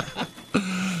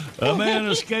 A man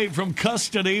escaped from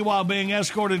custody while being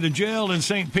escorted to jail in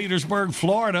St. Petersburg,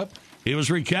 Florida. He was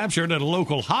recaptured at a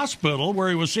local hospital where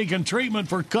he was seeking treatment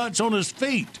for cuts on his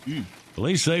feet.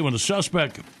 Police say when the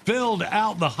suspect filled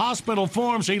out the hospital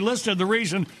forms, he listed the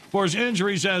reason for his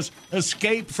injuries as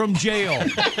escape from jail.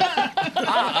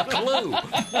 A clue.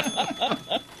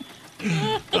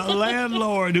 A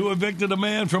landlord who evicted a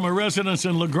man from a residence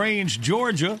in LaGrange,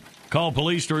 Georgia, called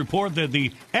police to report that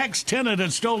the ex-tenant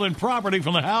had stolen property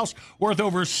from the house worth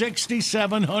over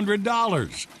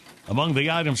 $6,700. Among the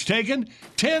items taken,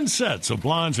 10 sets of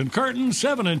blinds and curtains,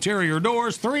 7 interior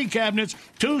doors, 3 cabinets,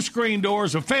 2 screen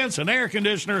doors, a fence, an air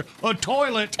conditioner, a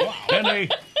toilet, and a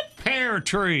pear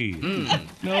tree.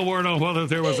 No word on whether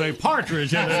there was a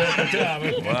partridge in it at the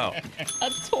time. Wow.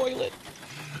 A toilet.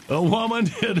 A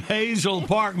woman in Hazel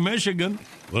Park, Michigan,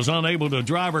 was unable to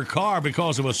drive her car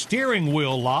because of a steering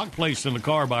wheel lock placed in the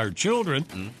car by her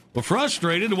children. But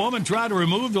frustrated, the woman tried to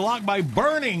remove the lock by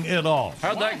burning it off.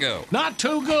 How'd that go? Not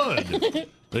too good.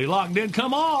 The lock did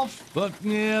come off, but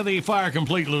yeah, the fire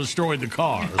completely destroyed the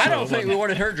car. I don't think we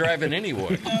wanted her driving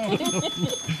anyway.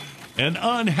 An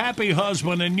unhappy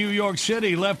husband in New York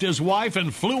City left his wife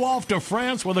and flew off to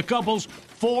France with the couple's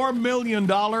 $4 million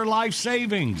life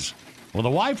savings. Well, the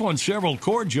wife won several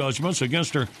court judgments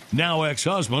against her now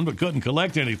ex-husband, but couldn't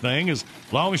collect anything as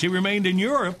long as he remained in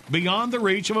Europe beyond the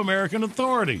reach of American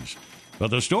authorities.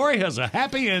 But the story has a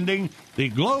happy ending. The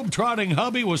globe-trotting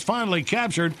hubby was finally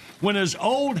captured when his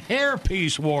old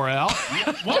hairpiece wore out.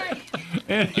 What?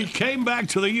 And he came back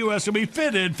to the U.S. to be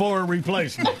fitted for a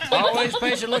replacement. Always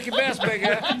patient, look your best, big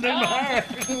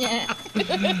guy.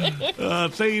 A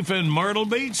thief in Myrtle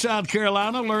Beach, South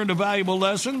Carolina, learned a valuable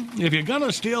lesson. If you're going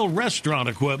to steal restaurant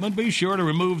equipment, be sure to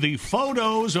remove the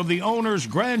photos of the owner's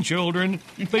grandchildren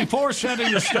before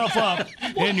setting the stuff up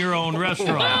in your own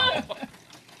restaurant.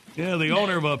 Yeah, the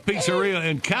owner of a pizzeria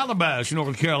in Calabash,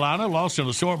 North Carolina, lost an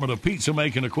assortment of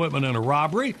pizza-making equipment in a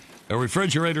robbery. A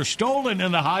refrigerator stolen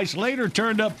in the heist later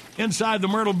turned up inside the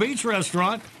Myrtle Beach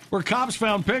restaurant, where cops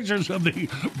found pictures of the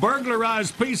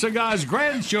burglarized pizza guy's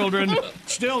grandchildren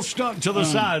still stuck to the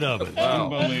side of it. Wow.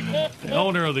 Unbelievable. The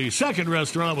owner of the second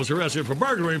restaurant was arrested for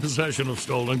burglary and possession of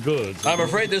stolen goods. I'm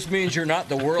afraid this means you're not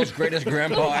the world's greatest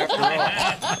grandpa after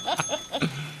all.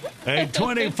 A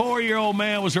 24-year-old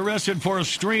man was arrested for a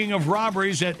string of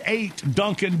robberies at 8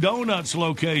 Dunkin' Donuts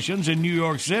locations in New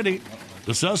York City.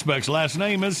 The suspect's last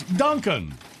name is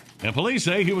Duncan. And police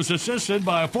say he was assisted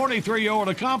by a 43-year-old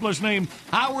accomplice named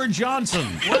Howard Johnson.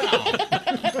 Wow.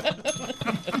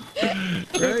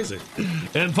 Crazy.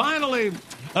 And finally,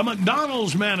 a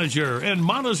McDonald's manager in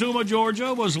Montezuma,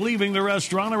 Georgia, was leaving the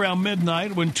restaurant around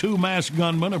midnight when 2 masked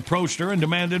gunmen approached her and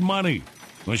demanded money.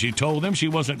 When she told them she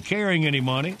wasn't carrying any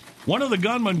money, one of the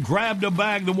gunmen grabbed a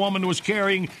bag the woman was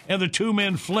carrying, and the 2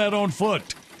 men fled on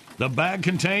foot. The bag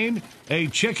contained a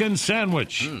chicken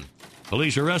sandwich.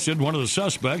 Police arrested one of the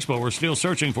suspects, but we're still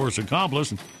searching for his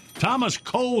accomplice, Thomas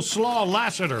Coleslaw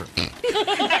Lassiter.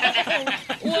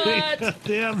 What?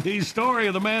 The story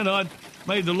of the manhunt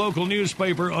made the local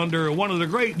newspaper under one of the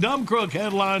great dumb crook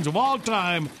headlines of all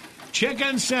time: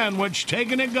 chicken sandwich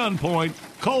taken at gunpoint,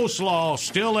 coleslaw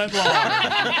still at large.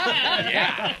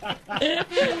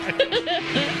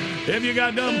 If you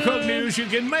got Dumb Crook News, you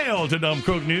can mail to Dumb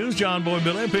Crook News, John Boy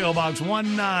Billy, P.O. Box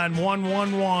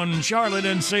 19111, Charlotte,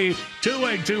 NC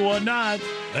 28219.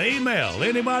 Email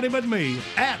anybody but me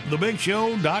at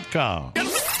thebigshow.com.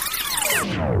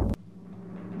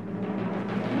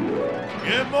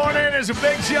 Good morning. It's a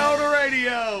Big Show on the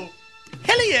radio.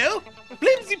 Hello,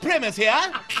 Flimsy Premise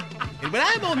here. And when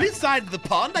I'm on this side of the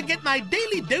pond, I get my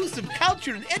daily dose of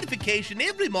culture and edification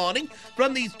every morning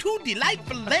from these 2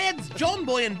 delightful lads, John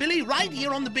Boy and Billy, right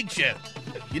here on the Big Show.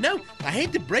 You know, I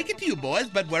hate to break it to you boys,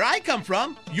 but where I come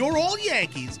from, you're all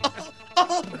Yankees. Well,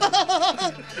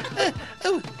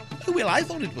 I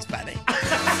thought it was funny.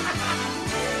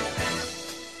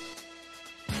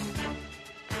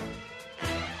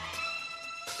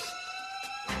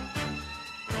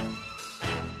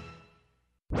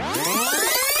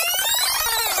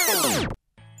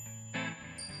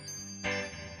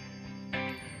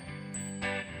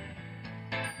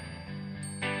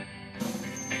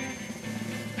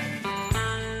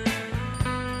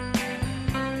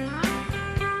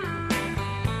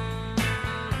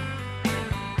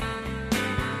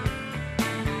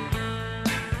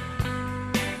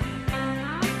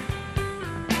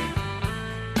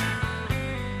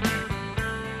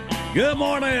 Good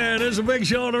morning. It's a Big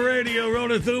Show on the radio,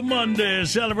 rolling through Monday,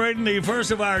 celebrating the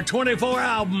first of our 24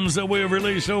 albums that we have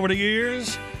released over the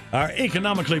years. Our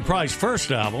economically priced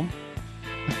first album.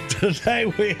 Today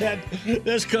we had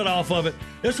this cut off of it.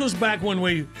 This was back when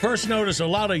we first noticed a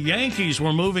lot of Yankees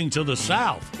were moving to the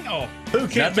South. Oh, who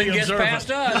can't nothing be gets observant? past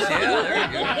us. Yeah,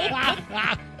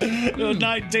 there you go. It was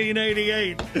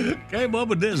 1988. Came up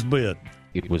with this bit.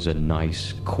 It was a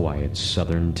nice, quiet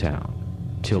southern town.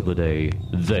 Till the day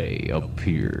they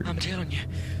appeared. I'm telling you,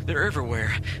 they're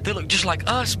everywhere. They look just like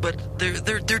us, but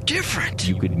they're different.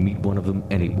 You could meet one of them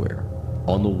anywhere,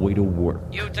 on the way to work.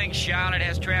 You think Charlotte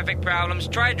has traffic problems?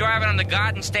 Try driving on the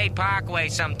Garden State Parkway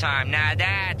sometime. Now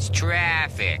that's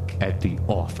traffic. At the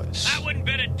office. I wouldn't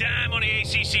bet a dime on the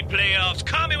ACC playoffs.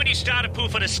 Call me when you start a pool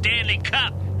for the Stanley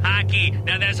Cup. Hockey,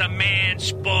 now that's a man's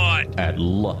sport. At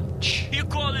lunch. You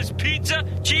call this pizza?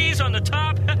 Cheese on the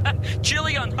top?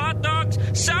 Chili on hot dogs?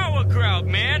 Sauerkraut,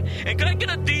 man. And can I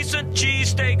get a decent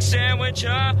cheesesteak sandwich,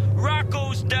 huh?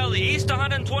 Rocco's Deli, East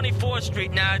 124th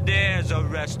Street. Now there's a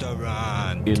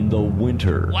restaurant. In the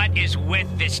winter. What is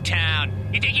with this town?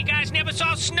 You think you guys never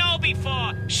saw snow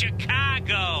before?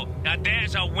 Chicago. Now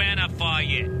there's a winner for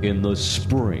you. In the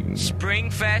spring.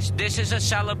 Springfest, this is a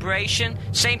celebration.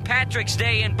 St. Patrick's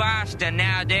Day in Boston,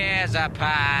 now there's a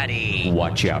party.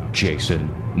 Watch out, Jason.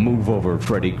 Move over,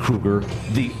 Freddy Krueger.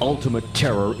 The ultimate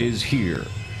terror is here.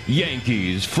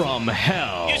 Yankees from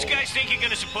hell. You guys think you're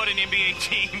gonna support an NBA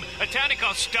team? A town they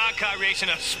call stock car racing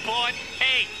a sport?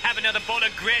 Hey, have another bowl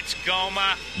of grits,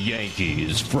 Goma.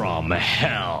 Yankees from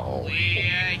hell. We're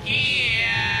here.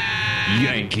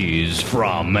 Yankees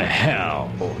from hell.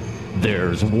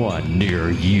 There's one near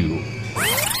you.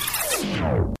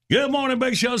 Good morning,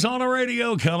 Big Show's on the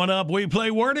radio. Coming up, we play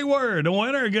Wordy Word. The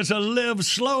winner gets a Live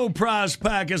Slow prize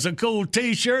pack. It's a cool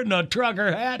T-shirt and a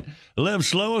trucker hat. Live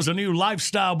Slow is a new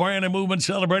lifestyle brand and movement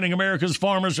celebrating America's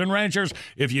farmers and ranchers.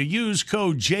 If you use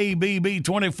code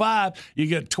JBB25, you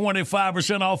get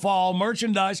 25% off all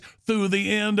merchandise through the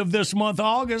end of this month,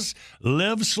 August.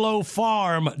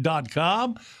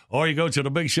 LiveSlowFarm.com, or you go to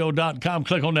thebigshow.com,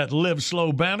 click on that Live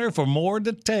Slow banner for more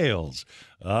details.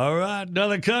 All right,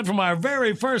 another cut from our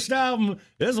very first album.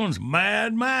 This one's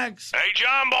Mad Max. Hey,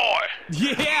 John Boy.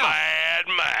 Yeah. Mad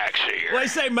Max here. What do you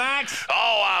say, Max?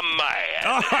 Oh, I'm mad.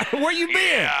 All right, where you been?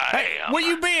 Yeah, I am. Where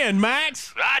you been,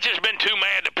 Max? I just been too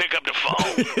mad to pick up the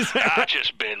phone. I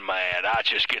just been mad. I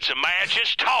just get so mad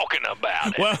just talking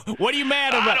about it. Well, what are you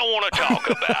mad about? I don't want to talk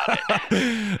about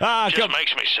it. Just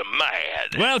makes me so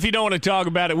mad. Well, if you don't want to talk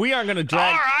about it, we aren't going to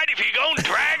drag. All right, if you're going to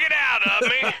drag it out of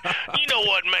me, you know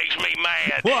what makes me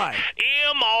mad? What?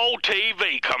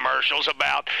 MOTV commercials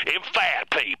about fat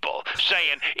people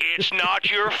saying it's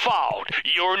not your fault.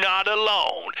 You're not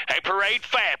alone. They parade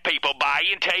fat people by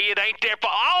you and tell you it ain't their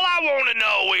fault. All I want to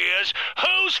know is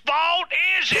whose fault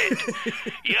is it?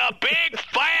 You big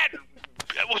fat.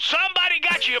 Somebody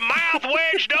got your mouth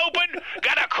wedged open?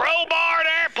 Got a crowbar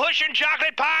there pushing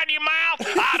chocolate pie in your mouth?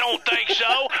 I don't think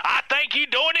so. I think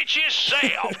you're doing it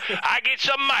yourself. I get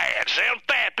so mad saying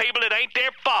fat people, it ain't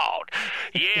their fault.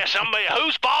 Yeah, somebody,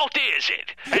 whose fault is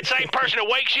it? That same person that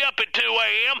wakes you up at 2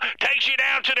 a.m., takes you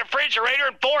down to the refrigerator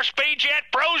and force-feeds you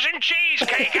that frozen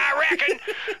cheesecake, I reckon.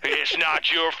 It's not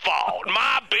your fault.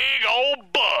 My big old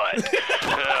butt.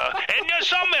 And there's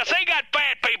something else. They got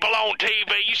fat people on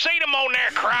TV. You see them on there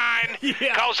crying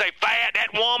because they fat.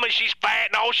 That woman, she's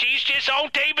fat. No, she's just on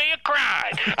TV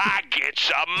crying. I get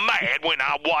so mad when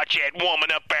I watch that woman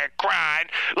up there crying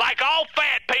like all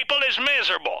fat people is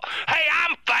miserable. Hey,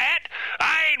 I'm fat.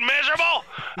 I ain't miserable.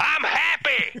 I'm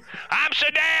happy. I'm so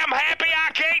damn happy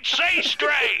I can't see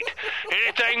straight.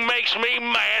 Anything makes me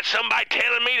mad, somebody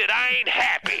telling me that I ain't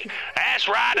happy. That's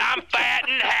right, I'm fat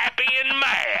and happy and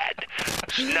mad.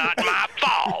 It's not my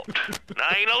fault.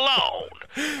 I ain't alone.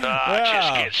 I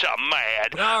just get so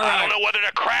mad. I don't know whether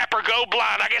to crap or go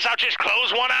blind. I guess I'll just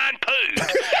close one eye and poo.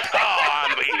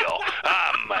 I'm ill.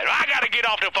 I'm mad. I got to get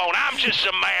off the phone. I'm just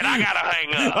so mad. I got to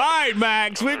hang up. All right,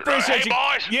 Max. We appreciate you.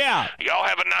 Hey, boys. Yeah. Y'all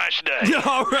have a nice day.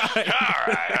 All right.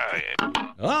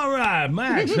 All right,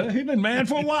 Max. You've been mad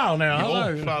for a while now.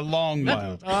 Oh, for a long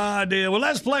while. Idea. Well,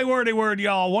 let's play Wordy Word,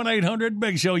 y'all.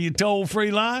 1-800-BIG-SHOW, you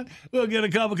toll-free line. We'll get a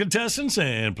couple contestants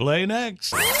and play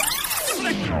next.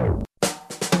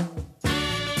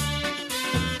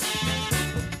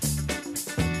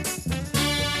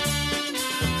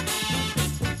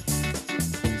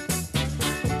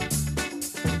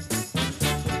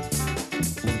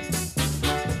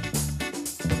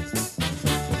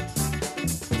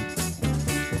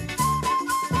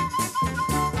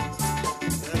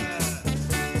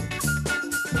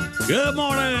 Good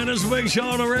morning. This is Big Show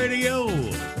on the radio.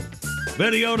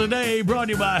 Video today brought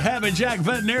to you by Happy Jack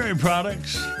Veterinary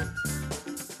Products.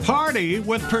 Party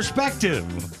with perspective.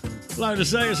 I like to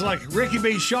say it's like Ricky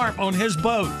B. Sharp on his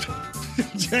boat.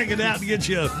 Check it out and get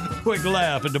you a quick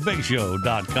laugh at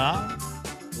thebigshow.com.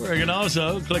 Where you can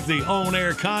also click the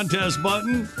on-air contest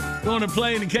button. Going to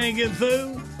play and you can't get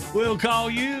through? We'll call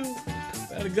you.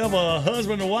 Had a couple of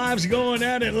husband and wives going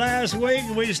at it last week,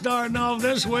 and we starting off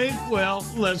this week. Well,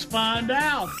 let's find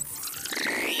out.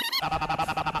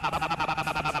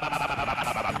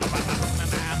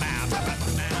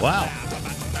 Wow.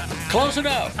 Close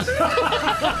enough.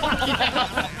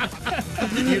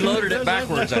 You loaded it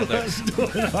backwards out there. Let's do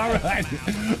it. All right.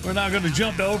 We're not going to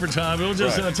jump to overtime. We'll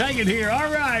just take it here. All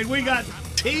right. We got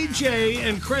TJ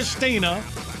and Christina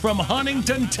from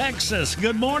Huntington, Texas.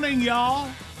 Good morning, y'all.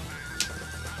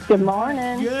 Good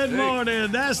morning. Good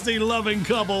morning. That's the loving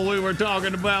couple we were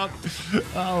talking about.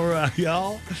 All right,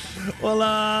 y'all. Well,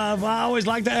 I always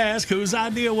like to ask, whose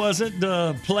idea was it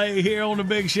to play here on the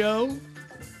Big Show?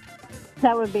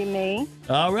 That would be me.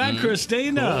 All right,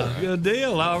 Christina. Cool. Good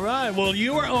deal. All right. Well,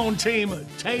 you were on Team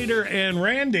Tater and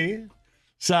Randy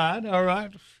side. All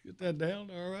right. Get that down.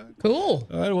 All right. Cool.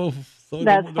 All right. Well,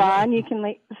 that's fine. You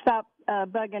can stop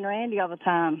bugging Randy all the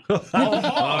time. All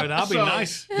right, I'll be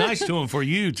nice to him for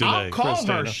you today. I'll call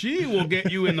Christina. her. She will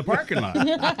get you in the parking lot.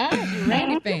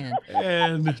 Randy fan.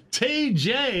 And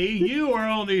TJ, you are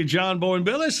on the John Boy and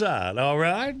Billy side. All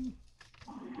right.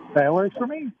 That works for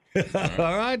me.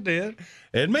 All right, then.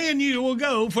 And me and you will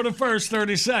go for the first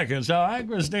 30 seconds. All right,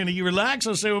 Christina, you relax.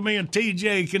 Let's see what me and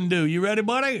TJ can do. You ready,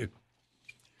 buddy?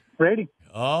 Ready.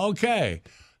 Okay.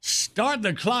 Start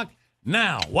the clock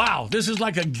now. Wow, this is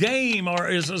like a game, or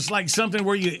is this like something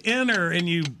where you enter and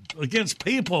you against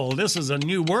people. This is a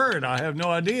new word. I have no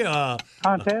idea.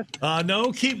 Contest?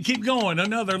 No, keep going.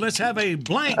 Another. Let's have a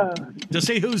blank to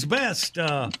see who's best.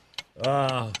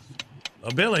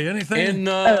 Billy, anything? In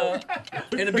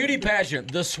a beauty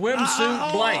pageant, the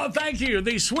swimsuit blank. Oh, thank you.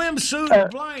 The swimsuit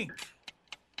blank.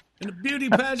 In the beauty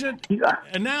pageant.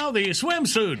 And now the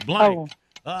swimsuit blank.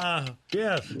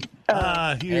 Yes.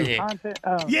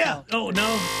 Yeah. Oh,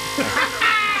 no.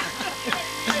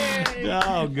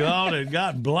 Oh, God, it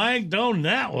got blanked on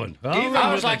that one.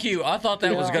 I was like you. I thought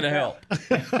that was going to help.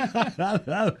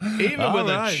 Even with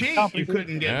a cheat, you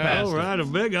couldn't get past all right, a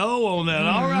big O on that.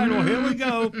 All right, well, here we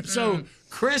go. So,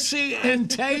 Chrissy and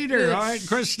Tater. All right,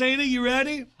 Christina, you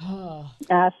ready?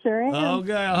 I sure am.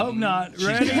 Okay, I hope not.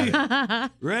 Ready?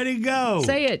 Ready, go.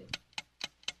 Say it.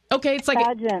 Okay, it's like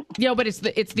pageant. But it's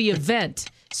the event.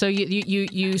 So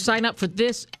you sign up for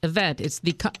this event.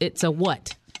 It's a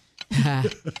what?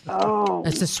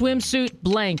 It's a swimsuit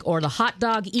blank or the hot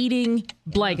dog eating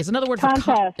blank. It's another word contest.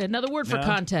 for another word for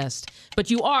contest. But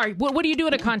you are what do you do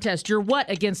at a contest? You're what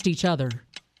against each other?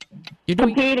 You're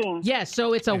doing competing. Yes,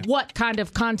 so it's a what kind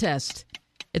of contest?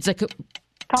 It's a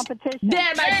competition.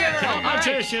 There, my girl.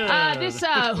 Competition. This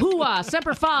Hua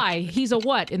Semper Fi. He's a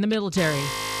what in the military?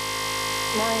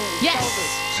 Marine.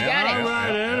 Yes. Got it. All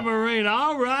right, Ed Marine.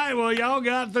 All right, well, y'all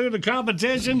got through the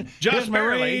competition. Just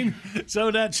Marine.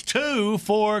 So that's 2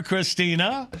 for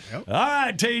Christina. Yep. All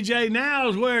right, TJ,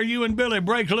 now's where you and Billy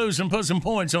break loose and put some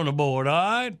points on the board, all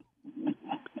right?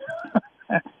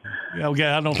 Okay,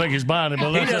 I don't think he's buying it,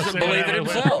 but he doesn't believe it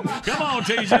himself. Come on,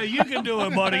 TJ, you can do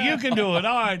it, buddy. You can do it.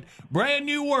 All right, brand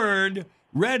new word.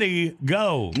 Ready,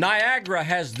 go. Niagara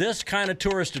has this kind of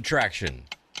tourist attraction.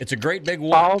 It's a great big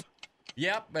wall.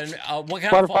 Yep, and what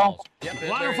kind of falls? Yep,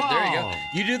 Waterfall. There you go.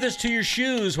 You do this to your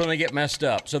shoes when they get messed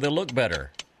up, so they look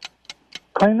better.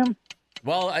 Clean them?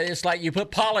 Well, it's like you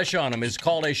put polish on them. It's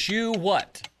called a shoe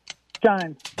what?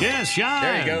 Shine. Yes, shine.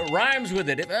 There you go. Rhymes with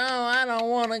it. I don't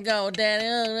want to go,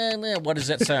 Daddy. What does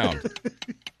that sound?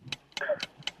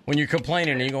 When you're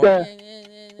complaining and you go...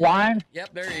 Wine?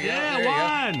 Yep, there you go. Yeah, there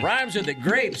wine. You go. Rhymes with it.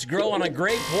 Grapes grow on a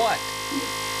grape what?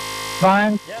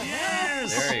 Vine? Yes.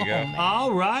 There you go.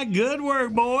 All right, good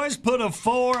work, boys. Put a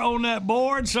 4 on that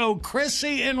board. So,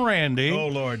 Chrissy and Randy. Oh,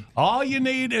 Lord. All you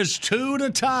need is 2 to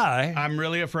tie. I'm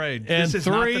really afraid. And this is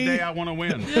 3, not the day I want to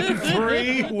win.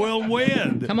 3 will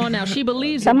win. Come on now, she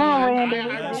believes Come in you. on, Randy.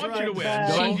 I want you to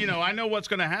win. So, I know what's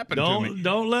going to happen to me.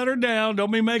 Don't let her down.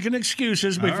 Don't be making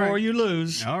excuses before you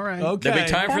lose. All right. Okay. There'll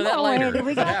be time for Come that on, later. Randy.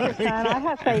 We got this time. I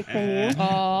have faith in you.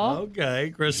 Okay,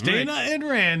 Christina and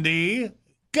Randy,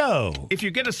 go. If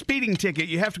you get a speeding ticket,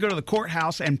 you have to go to the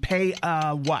courthouse and pay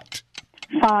what?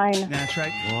 Fine. That's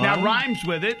right. Now, rhymes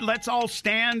with it. Let's all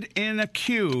stand in a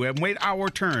queue and wait our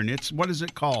turn. What is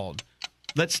it called?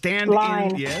 Let's stand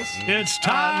Line. in. Yes. It's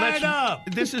tied up.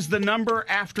 This is the number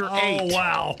after 8. Oh,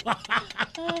 wow.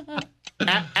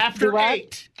 After Do what?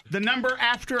 8. The number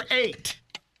after 8.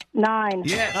 9.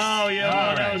 Yes. Oh,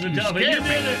 yeah. That was a toughie. You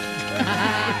did it.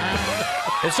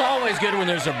 It's always good when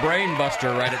there's a brain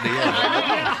buster right at the end.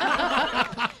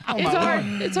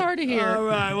 It's hard to hear. All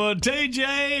right. Well,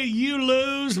 TJ, you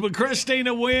lose, but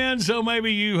Christina wins, so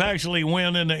maybe you actually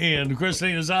win in the end.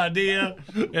 Christina's idea,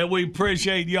 and we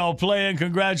appreciate y'all playing.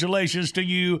 Congratulations to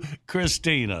you,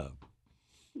 Christina.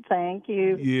 Thank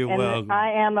you. You're and welcome.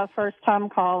 I am a first-time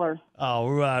caller.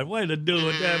 All right. Way to do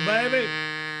it there, baby.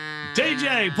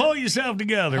 TJ, pull yourself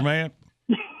together, man.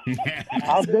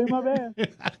 I'll do my best.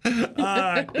 All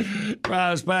right.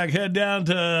 Prize Pack, head down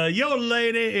to your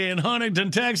lady in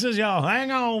Huntington, Texas. Y'all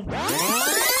hang on.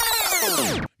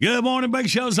 Good morning, Big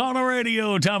Show's on the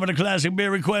radio. Time for the classic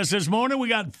beer request this morning. We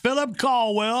got Philip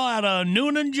Caldwell out of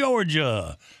Noonan,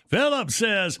 Georgia. Philip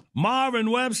says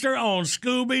Marvin Webster on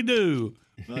Scooby-Doo.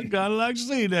 I'd kind of like to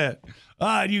see that. All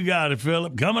right, you got it,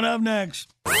 Philip. Coming up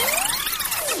next.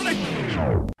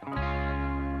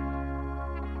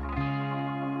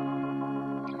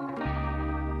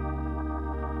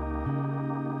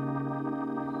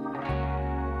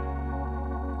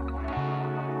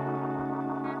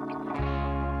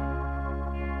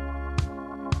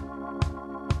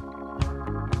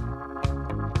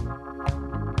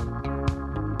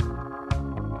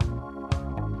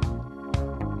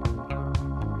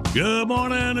 Good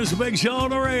morning. It's a Big Show on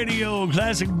the radio.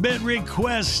 Classic bit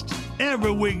request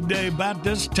every weekday about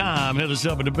this time. Hit us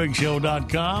up at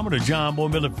thebigshow.com or the John Boy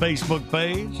Miller Facebook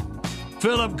page.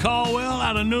 Philip Caldwell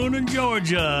out of Noonan,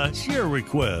 Georgia. It's your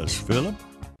request, Philip.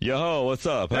 Yo, what's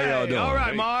up? How y'all doing? All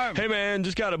right, Marv. Hey, man,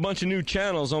 just got a bunch of new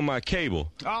channels on my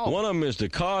cable. Oh. One of them is the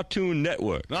Cartoon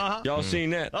Network. Uh-huh. Y'all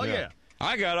seen that? Oh, yeah.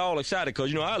 I got all excited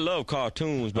because, I love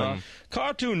cartoons, but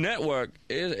Cartoon Network,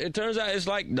 it turns out it's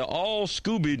like the all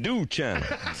Scooby-Doo channel.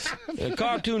 The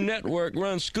Cartoon Network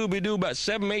runs Scooby-Doo about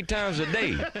 7-8 times a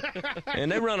day.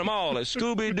 And they run them all. Like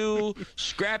Scooby-Doo,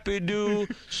 Scrappy-Doo,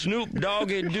 Snoop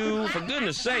Doggy-Doo. For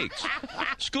goodness sakes.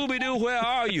 Scooby-Doo, where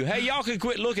are you? Hey, y'all can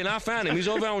quit looking. I found him. He's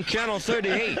over on Channel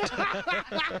 38.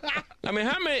 I mean,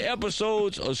 how many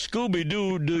episodes of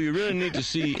Scooby-Doo do you really need to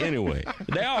see anyway?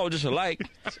 They all just alike.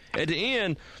 At the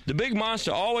end, the big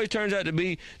monster always turns out to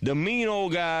be the mean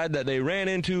old guy that they ran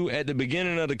into at the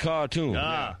beginning of the cartoon.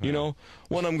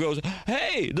 One of them goes,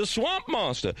 "Hey, the swamp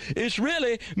monster, it's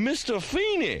really Mr.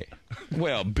 Feeney."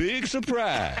 Well, big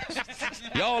surprise.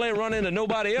 Y'all ain't run into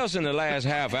nobody else in the last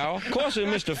half hour. Of course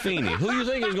it's Mr. Feeney. Who you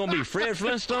think is going to be, Fred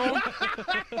Flintstone?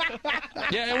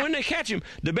 Yeah, and when they catch him,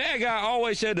 the bad guy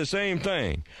always said the same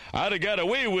thing. "I'd have got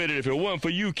away with it if it wasn't for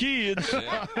you kids."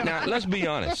 Now, let's be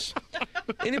honest.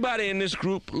 Anybody in this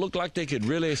group look like they could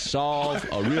really solve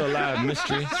a real live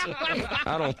mystery?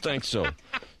 I don't think so.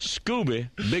 Scooby,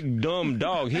 big dumb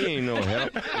dog, he ain't no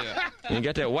help. And you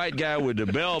got that white guy with the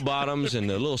bell bottoms and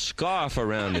the little scarf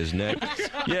around his neck.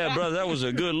 Yeah, brother, that was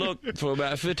a good look for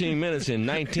about 15 minutes in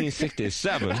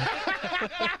 1967.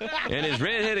 And his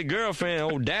red-headed girlfriend,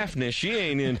 old Daphne, she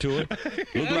ain't into it.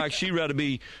 Look like she'd rather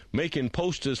be making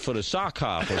posters for the sock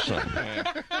hop or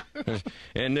something.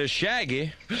 And there's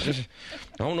Shaggy. I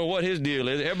don't know what his deal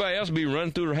is. Everybody else be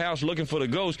running through the house looking for the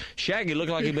ghost. Shaggy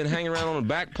looked like he'd been hanging around on the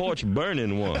back porch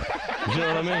burning one. You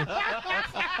know what I mean?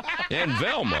 And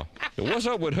Velma. What's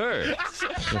up with her?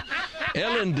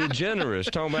 Ellen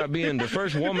DeGeneres talking about being the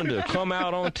first woman to come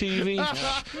out on TV.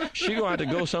 She gonna have to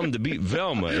go something to beat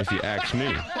Velma, if you ask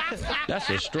me. That's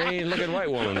a strange-looking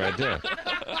white woman right there.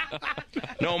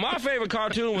 No, my favorite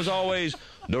cartoon was always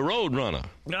the Roadrunner.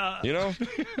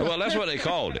 Well, that's what they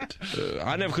called it.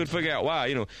 I never could figure out why.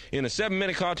 In a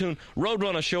 7-minute cartoon,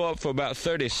 Roadrunner show up for about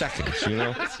 30 seconds,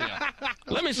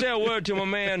 Let me say a word to my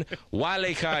man, Wile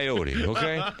E. Coyote,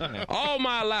 okay? All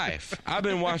my life, I've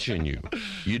been watching you.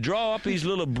 You draw up these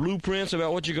little blueprints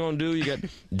about what you're going to do. You got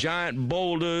giant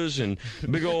boulders and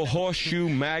big old horseshoe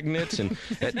magnets and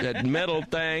that metal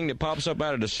thing that pops up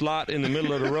out of the slot in the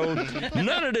middle of the road.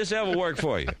 None of this ever worked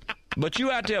for you. But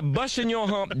you out there busting your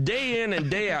hump day in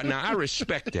and day out. Now, I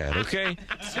respect that, okay?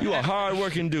 You a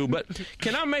hard-working dude. But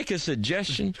can I make a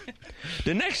suggestion?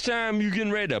 The next time you're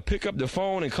getting ready to pick up the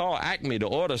phone and call Acme to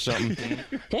order something,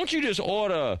 won't you just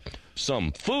order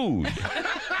some food?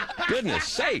 Goodness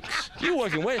sakes. You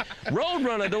working way...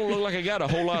 Roadrunner don't look like it got a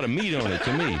whole lot of meat on it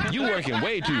to me. You working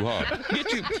way too hard.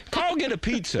 Get a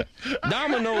pizza.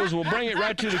 Domino's will bring it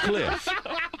right to the cliff.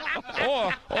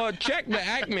 Or check the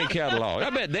Acme catalog. I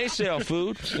bet they sell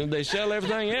food. They sell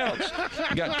everything else.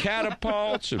 You got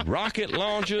catapults and rocket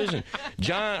launchers and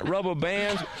giant rubber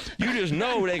bands. You just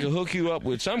know they can hook you up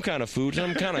with some kind of food,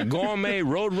 some kind of gourmet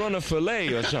Roadrunner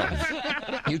filet or something.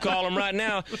 You call them right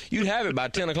now, you'd have it by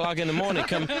 10 o'clock in the morning,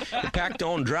 come packed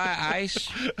on dry ice.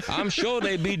 I'm sure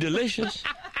they'd be delicious.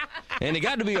 And it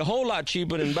got to be a whole lot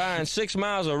cheaper than buying 6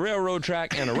 miles of railroad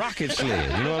track and a rocket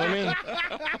sled. You know what I mean?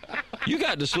 You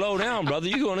got to slow down, brother.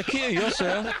 You're going to kill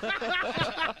yourself.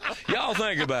 Y'all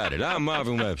think about it. I'm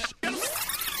Marvin Webster.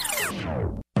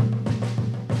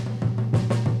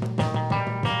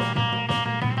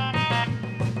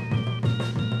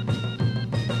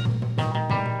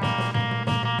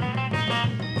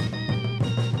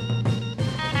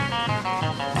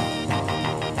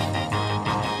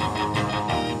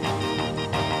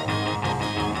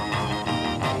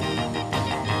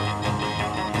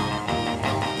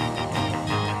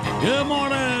 Good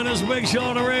morning. It's Big Show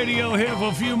on the radio here for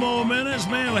a few more minutes.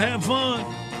 Man, we'll have fun.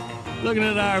 Looking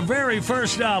at our very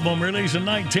first album, released in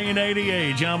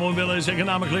 1988. John Boy and Billy's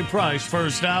economically priced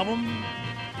first album.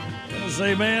 Let's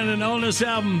say, man, and on this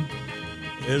album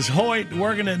is Hoyt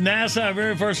working at NASA. Our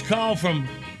very first call from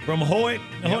Hoyt.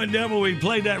 Yep. Hoyt Devil, we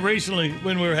played that recently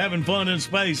when we were having fun in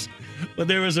space. But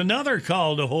there was another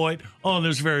call to Hoyt on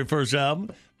this very first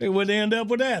album. We would end up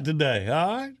with that today.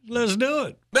 All right, let's do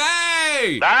it.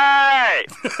 Hey! Hey!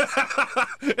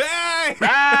 Hey!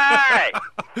 Hey!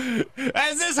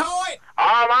 Is this Hoyt?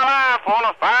 All my life,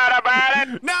 wanna fight about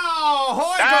it? No,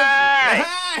 Hoyt! Hey!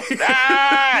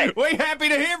 Hey! We happy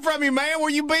to hear from you, man.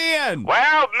 Where you been?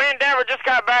 Well, me and Deborah just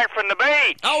got back from the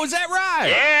beach. Oh, is that right?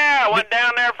 Yeah, I went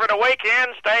down there for the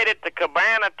weekend, stayed at the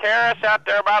Cabana Terrace out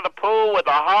there by the pool with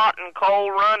the hot and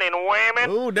cold running women.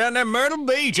 Ooh, down there Myrtle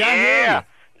Beach. Yeah. I hear you.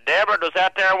 Deborah was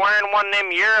out there wearing one of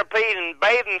them European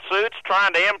bathing suits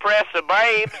trying to impress the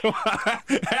babes.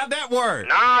 How'd that work?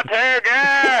 Nah, terrible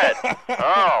good.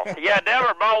 Oh, yeah,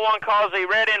 Deborah bought one because he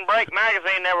read in Break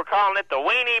magazine they were calling it the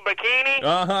weenie bikini.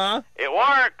 Uh-huh. It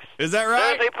works. Is that As right?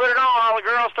 soon as he put it on, all the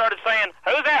girls started saying,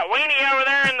 "Who's that weenie over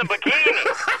there in the bikini?"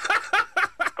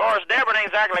 Of course, Deborah ain't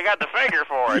exactly got the figure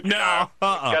for it. No.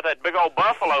 He's got that big old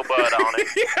buffalo bud on it.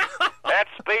 That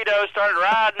Speedo started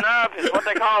riding up. It's what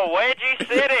they call Wedgie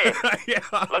City.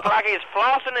 Looked like he's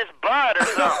flossing his butt or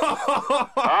something.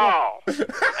 Oh.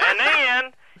 And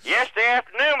then, yesterday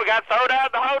afternoon, we got thrown out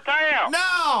of the hotel.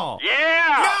 No.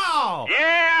 Yeah. No.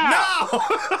 Yeah.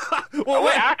 No. Well,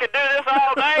 I could do this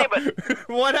all day, but...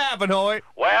 What happened, Hoyt?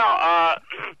 Well,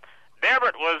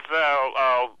 Deborah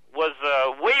was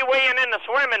wee-weeing in the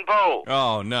swimming pool.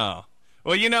 Oh, no.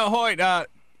 Well, you know, Hoyt,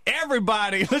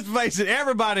 everybody, let's face it,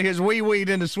 everybody has wee-weed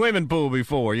in the swimming pool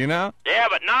before, you know? Yeah,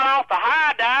 but not off the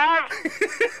high dive.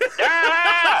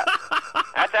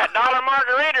 That's that $1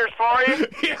 margaritas for you.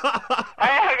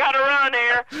 Hey, I got to run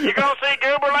here. You going to see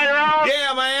Goober later on?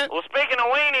 Yeah, man. Well, speaking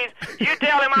of weenies, you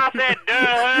tell him I said duh.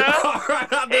 All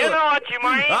right, I'll do You it. know what you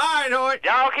mean. All right, Hoyt.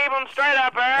 Y'all keep them straight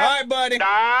up there. All right, buddy. All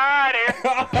right, here.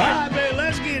 All right, man,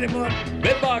 let's get him up.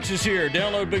 Bitbox is here.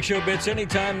 Download Big Show bits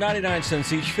anytime, 99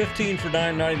 cents each, 15 for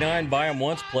 $9.99. Buy them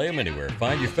once, play them anywhere.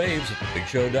 Find your faves at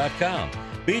thebigshow.com.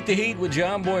 Beat the heat with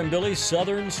John Boy and Billy's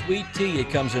Southern Sweet Tea. It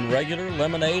comes in regular,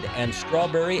 lemonade, and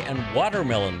strawberry and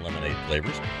watermelon lemonade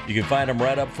flavors. You can find them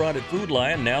right up front at Food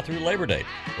Lion now through Labor Day.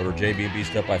 Order JB&B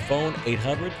Stuff by phone,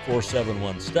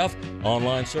 800-471-STUFF.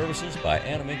 Online services by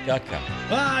animate.com.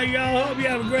 All right, y'all. Hope you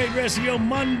have a great rest of your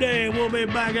Monday. We'll be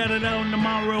back at it on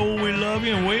tomorrow. We love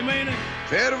you, and we mean it.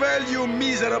 Farewell, you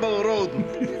miserable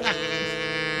rodent.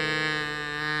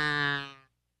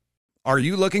 Are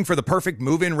you looking for the perfect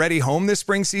move-in ready home this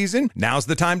spring season? Now's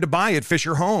the time to buy at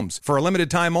Fisher Homes. For a limited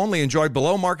time only, enjoy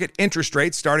below-market interest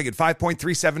rates starting at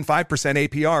 5.375%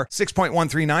 APR,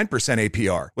 6.139%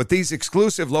 APR. With these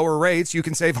exclusive lower rates, you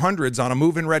can save hundreds on a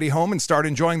move-in ready home and start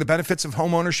enjoying the benefits of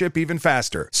home ownership even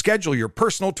faster. Schedule your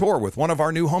personal tour with one of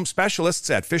our new home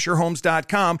specialists at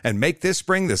FisherHomes.com and make this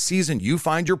spring the season you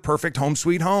find your perfect home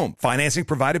sweet home. Financing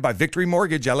provided by Victory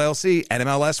Mortgage, LLC,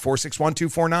 NMLS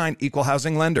 461249, Equal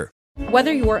Housing Lender.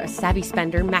 Whether you're a savvy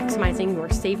spender maximizing your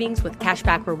savings with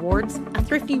cashback rewards, a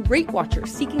thrifty rate watcher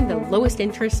seeking the lowest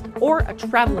interest, or a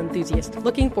travel enthusiast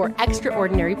looking for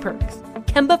extraordinary perks,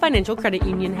 Kemba Financial Credit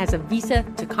Union has a visa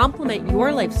to complement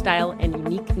your lifestyle and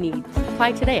unique needs.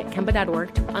 Apply today at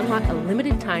Kemba.org to unlock a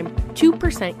limited-time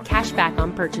 2% cash back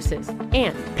on purchases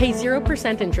and pay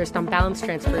 0% interest on balance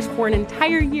transfers for an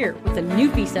entire year with a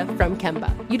new visa from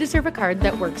Kemba. You deserve a card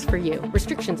that works for you.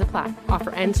 Restrictions apply.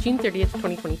 Offer ends June 30th,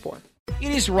 2024.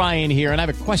 It is Ryan here, and I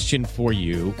have a question for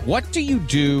you. What do you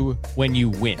do when you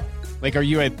win? Like, are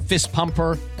you a fist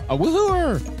pumper, a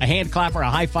woohooer, a hand clapper, a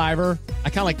high fiver? I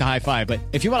kind of like the high five, but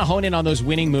if you want to hone in on those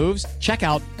winning moves, check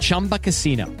out Chumba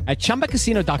Casino. At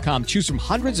ChumbaCasino.com, choose from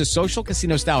hundreds of social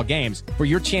casino-style games for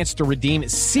your chance to redeem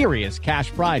serious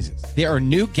cash prizes. There are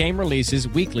new game releases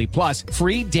weekly, plus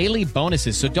free daily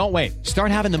bonuses, so don't wait. Start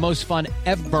having the most fun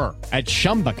ever at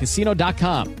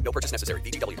ChumbaCasino.com. No purchase necessary.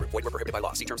 VGW Group. Void where prohibited by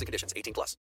law. See terms and conditions. 18+.